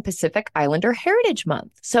American and Pacific Islander Heritage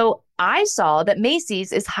Month? So I saw that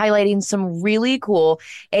Macy's is highlighting some really cool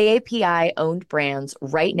AAPI-owned brands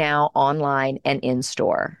right now online and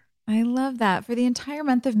in-store. I love that. For the entire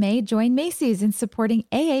month of May, join Macy's in supporting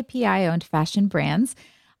AAPI-owned fashion brands.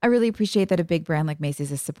 I really appreciate that a big brand like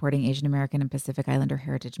Macy's is supporting Asian American and Pacific Islander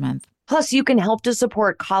Heritage Month. Plus, you can help to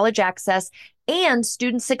support college access and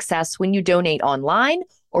student success when you donate online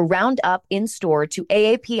or round up in-store to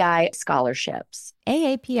AAPI scholarships.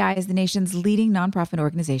 AAPI is the nation's leading nonprofit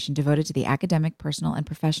organization devoted to the academic, personal, and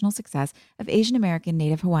professional success of Asian American,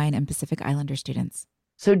 Native Hawaiian, and Pacific Islander students.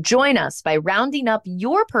 So join us by rounding up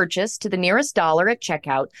your purchase to the nearest dollar at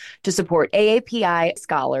checkout to support AAPI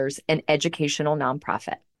scholars and educational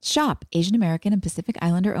nonprofit. Shop Asian American and Pacific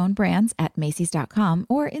Islander-owned brands at Macy's.com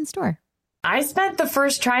or in-store. I spent the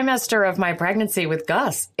first trimester of my pregnancy with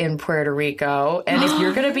Gus in Puerto Rico. And if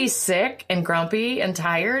you're going to be sick and grumpy and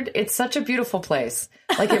tired, it's such a beautiful place.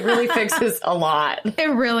 Like, it really fixes a lot. It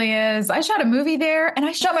really is. I shot a movie there, and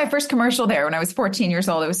I shot my first commercial there when I was 14 years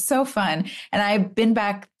old. It was so fun. And I've been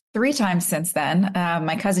back 3 times since then.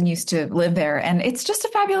 My cousin used to live there, and it's just a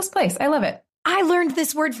fabulous place. I love it. I learned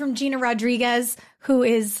this word from Gina Rodriguez, who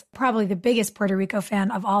is probably the biggest Puerto Rico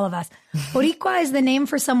fan of all of us. Boricua is the name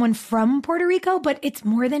for someone from Puerto Rico, but it's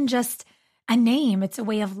more than just a name. It's a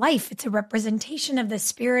way of life. It's a representation of the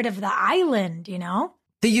spirit of the island, you know?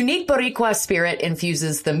 The unique Boricua spirit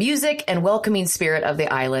infuses the music and welcoming spirit of the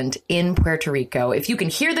island in Puerto Rico. If you can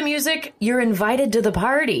hear the music, you're invited to the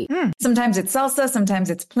party. Sometimes it's salsa,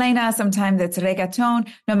 sometimes it's plena, sometimes it's reggaeton.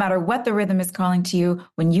 No matter what the rhythm is calling to you,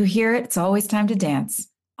 when you hear it, it's always time to dance.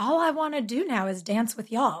 All I want to do now is dance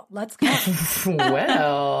with y'all. Let's go.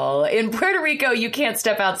 Well, in Puerto Rico, you can't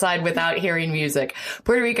step outside without hearing music.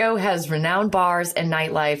 Puerto Rico has renowned bars and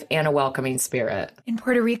nightlife and a welcoming spirit. In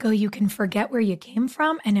Puerto Rico, you can forget where you came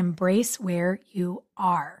from and embrace where you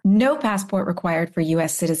are. No passport required for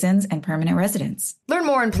U.S. citizens and permanent residents. Learn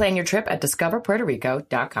more and plan your trip at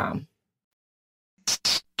discoverpuertorico.com.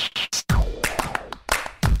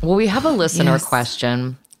 Well, we have a listener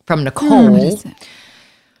question from Nicole.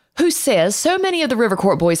 Who says, so many of the River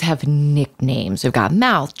Court boys have nicknames. We've got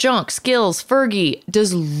Mouth, Junk, Skills, Fergie.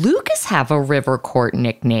 Does Lucas have a River Court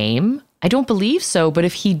nickname? I don't believe so, but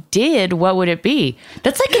if he did, what would it be?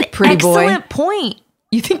 That's like an Pretty boy. excellent point.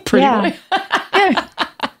 You think Pretty Boy?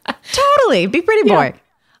 Totally. Be Pretty Boy.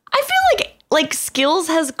 I feel like Skills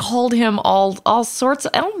has called him all sorts,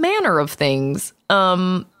 all manner of things.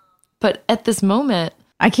 But at this moment,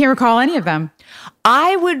 I can't recall any of them.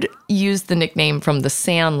 I would use the nickname from The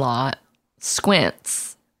Sandlot,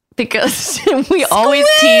 Squints, because we always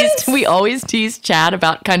tease Chad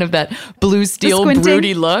about kind of that blue steel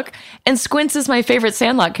broody look, and Squints is my favorite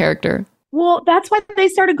Sandlot character. Well, that's why they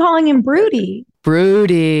started calling him Broody.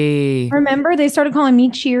 Broody. Remember, they started calling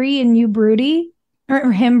me Cheery and you Broody,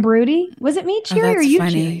 or him Broody. Was it me Cheery or you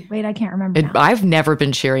Cheery? Wait, I can't remember. I've never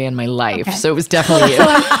been cheery in my life, so it was definitely you. So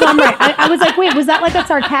I'm right. I was like, wait, was that like a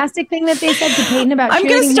sarcastic thing that they said to Peyton about I'm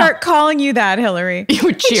going to start calling you that, Hillary. You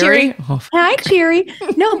were cheery? Hi, Cheery.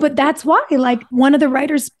 No, but that's why. Like one of the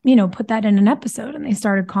writers, put that in an episode, and they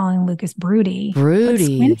started calling Lucas Broody.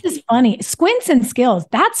 Broody. But Squints is funny. Squints and Skills.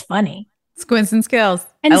 That's funny. Squints and Skills.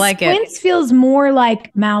 And I like Squints feels more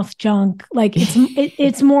like Mouth, Junk. Like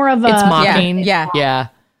it's more of a it's mocking. Yeah.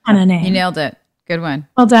 kind of name. You nailed it. Good one.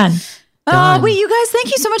 Well done. Wait, you guys, thank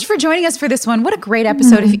you so much for joining us for this one. What a great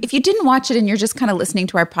episode. If you didn't watch it and you're just kind of listening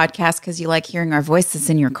to our podcast because you like hearing our voices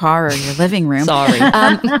in your car or your living room. Sorry.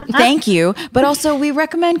 Thank you. But also we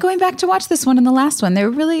recommend going back to watch this one and the last one. They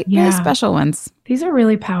were really, really special ones. These are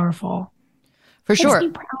really powerful. For sure.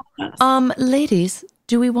 Makes me proud of us. Ladies,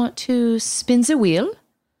 do we want to spin the wheel?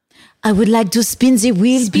 I would like to spin the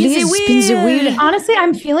wheel, please. Spin the wheel. Honestly,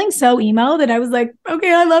 I'm feeling so emo that I was like,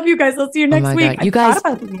 okay, I love you guys. I'll see you next week. God. You guys,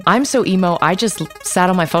 I'm so emo. I just sat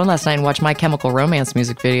on my phone last night and watched My Chemical Romance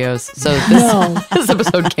music videos. So this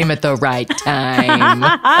episode came at the right time.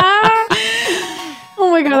 Oh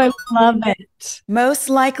my God, I love it. Most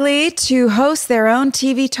likely to host their own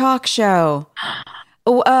TV talk show.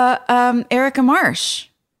 Erica Marsh.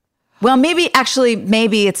 Well, maybe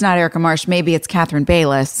it's not Erica Marsh. Maybe it's Catherine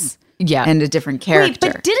Bayless. Yeah. And a different character.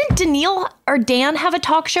 Wait, but didn't Daniil or Dan have a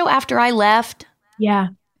talk show after I left? Yeah.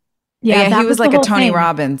 Yeah, he was like a Tony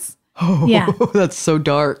Robbins. Oh, yeah. That's so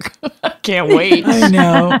dark. I can't wait. I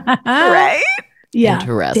know. Right? Yeah.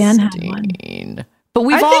 Interesting. Dan had one. But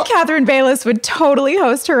I think Catherine Bayless would totally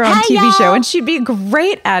host her own TV show, and she'd be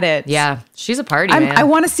great at it. Yeah, she's a party man. I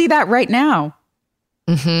want to see that right now.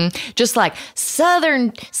 Mm-hmm. Just like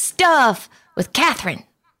Southern stuff with Catherine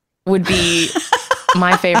would be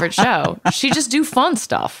my favorite show. She just do fun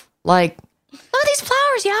stuff. Like, look at these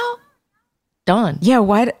flowers, y'all. Done. Yeah,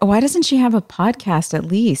 why doesn't she have a podcast at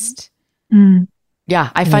least? Yeah,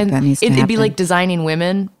 I find that needs to it'd be happen. like Designing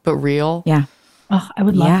Women, but real. Yeah. Oh, I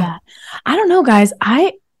would love that. I don't know, guys.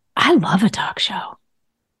 I love a talk show.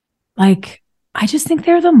 Like, I just think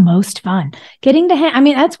they're the most fun. Getting to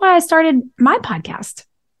that's why I started my podcast.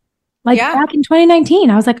 Like back in 2019,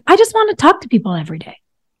 I was like, I just want to talk to people every day.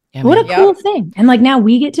 Yeah, what a cool thing. And like now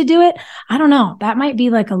we get to do it. I don't know. That might be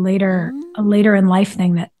like a later in life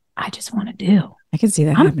thing that I just want to do. I can see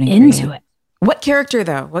that I'm happening. into it. What character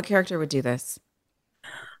though? What character would do this?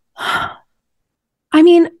 I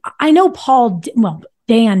mean, I know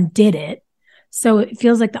Dan did it. So it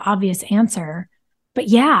feels like the obvious answer. But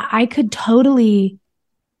yeah, I could totally,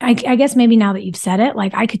 I guess maybe now that you've said it,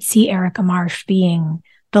 like I could see Erica Marsh being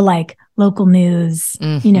the like local news,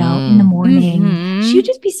 in the morning. She would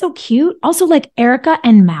just be so cute. Also like Erica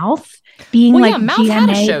and Mouth being Mouth had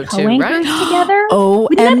a show GMA too, co-anchors right? together.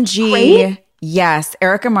 OMG. Yes,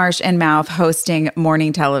 Erica Marsh and Mouth hosting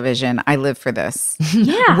morning television. I live for this.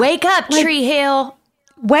 Yeah. Wake up, Tree Hill.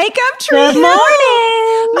 Wake up, Tree Good Hill.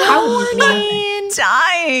 morning.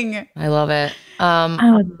 Dying. I love it.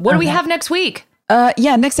 I would What do we love have next week?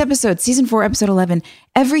 Next episode, season 4, episode 11,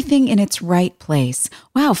 Everything in Its Right Place.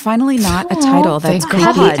 Wow, finally not a title that's thank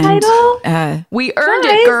creepy God. and We earned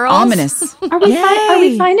it, girls. ominous. Are we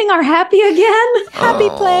finding our happy again? Happy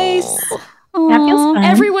place. That feels fun.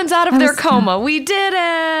 Everyone's out of their coma. We did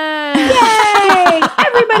it. Yay!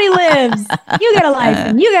 Everybody lives. You get a life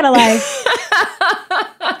and you get a life.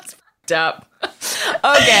 It's fucked up.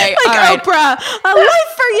 Okay, Like all right. Oprah, a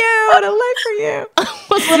life for you and a life for you.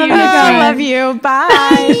 We'll see you I next love you.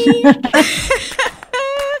 Bye.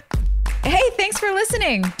 Hey, thanks for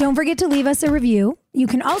listening. Don't forget to leave us a review. You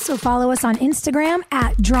can also follow us on Instagram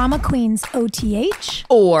at DramaQueensOTH.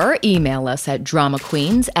 Or email us at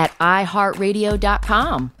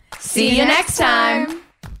dramaqueens@iheartradio.com. See you next time.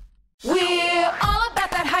 We're all about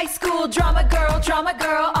that high school drama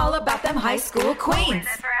girl, all about them high school queens.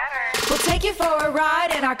 We'll take you for a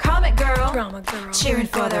ride in our comic girl, cheering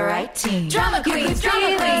for the right team. Drama queens,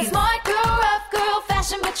 smart girl, rough girl,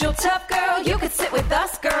 fashion but you're tough girl. You could sit with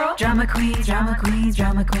us, girl. Drama queens, drama queens,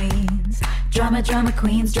 drama queens, drama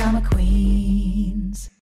queens, drama queens.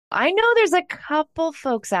 I know there's a couple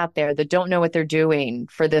folks out there that don't know what they're doing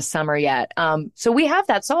for this summer yet. So we have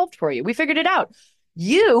that solved for you. We figured it out.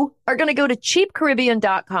 You are going to go to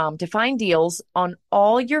cheapcaribbean.com to find deals on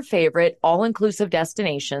all your favorite all-inclusive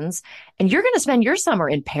destinations, and you're going to spend your summer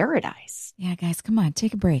in paradise. Yeah, guys, come on,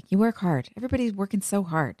 take a break. You work hard. Everybody's working so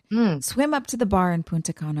hard. Swim up to the bar in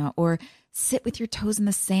Punta Cana or sit with your toes in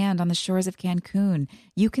the sand on the shores of Cancun.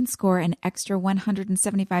 You can score an extra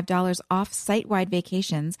 $175 off site-wide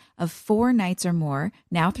vacations of 4 nights or more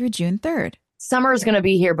now through June 3rd. Summer is going to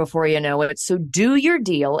be here before you know it, so do your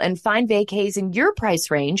deal and find vacays in your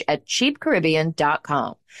price range at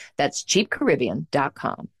cheapcaribbean.com. That's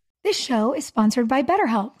cheapcaribbean.com. This show is sponsored by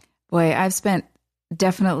BetterHelp. Boy, I've spent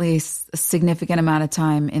definitely a significant amount of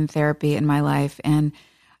time in therapy in my life, and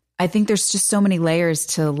I think there's just so many layers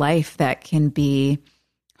to life that can be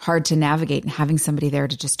hard to navigate, and having somebody there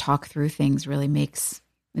to just talk through things really makes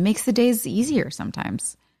the days easier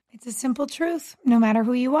sometimes. It's a simple truth. No matter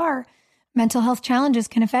who you are, mental health challenges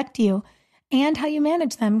can affect you, and how you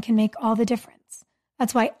manage them can make all the difference.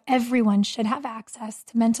 That's why everyone should have access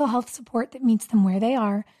to mental health support that meets them where they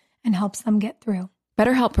are and helps them get through.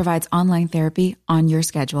 BetterHelp provides online therapy on your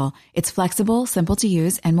schedule. It's flexible, simple to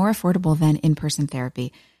use, and more affordable than in-person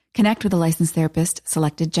therapy. Connect with a licensed therapist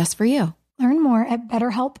selected just for you. Learn more at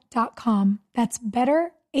betterhelp.com. That's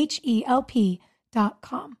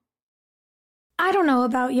betterhelp.com. I don't know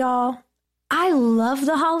about y'all. I love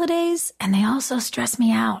the holidays, and they also stress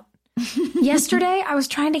me out. Yesterday, I was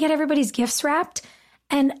trying to get everybody's gifts wrapped,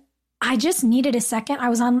 and I just needed a second. I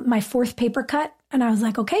was on my 4th paper cut, and I was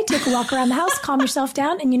like, okay, take a walk around the house, calm yourself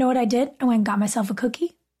down. And you know what I did? I went and got myself a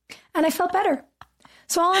cookie, and I felt better.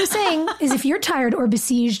 So all I'm saying is if you're tired or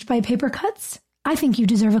besieged by paper cuts, I think you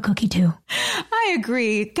deserve a cookie too. I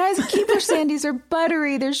agree. Guys, Keebler Sandies are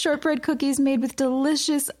buttery. They're shortbread cookies made with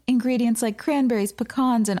delicious ingredients like cranberries,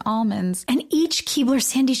 pecans, and almonds. And each Keebler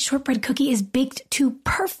Sandies shortbread cookie is baked to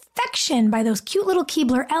perfection by those cute little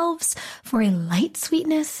Keebler elves for a light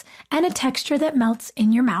sweetness and a texture that melts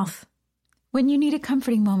in your mouth. When you need a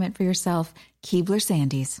comforting moment for yourself, Keebler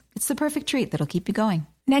Sandies. It's the perfect treat that'll keep you going.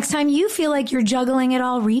 Next time you feel like you're juggling it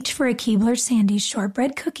all, reach for a Keebler Sandies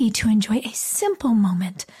shortbread cookie to enjoy a simple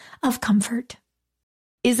moment of comfort.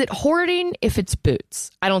 Is it hoarding if it's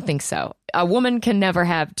boots? I don't think so. A woman can never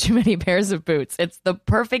have too many pairs of boots. It's the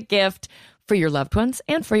perfect gift for your loved ones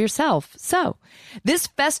and for yourself. So this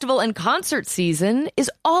festival and concert season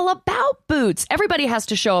is all about boots. Everybody has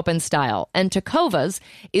to show up in style, and Tecovas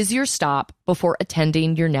is your stop before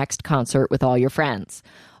attending your next concert with all your friends.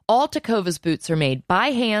 All Tecovas boots are made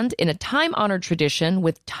by hand in a time-honored tradition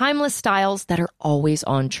with timeless styles that are always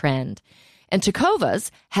on trend. And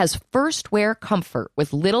Tecovas has first wear comfort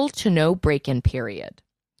with little to no break-in period.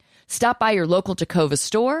 Stop by your local Tecovas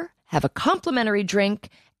store, have a complimentary drink,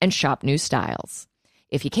 and shop new styles.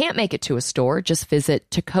 If you can't make it to a store, just visit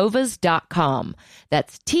tecovas.com.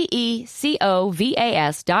 That's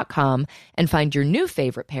TECOVAS.com and find your new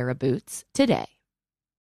favorite pair of boots today.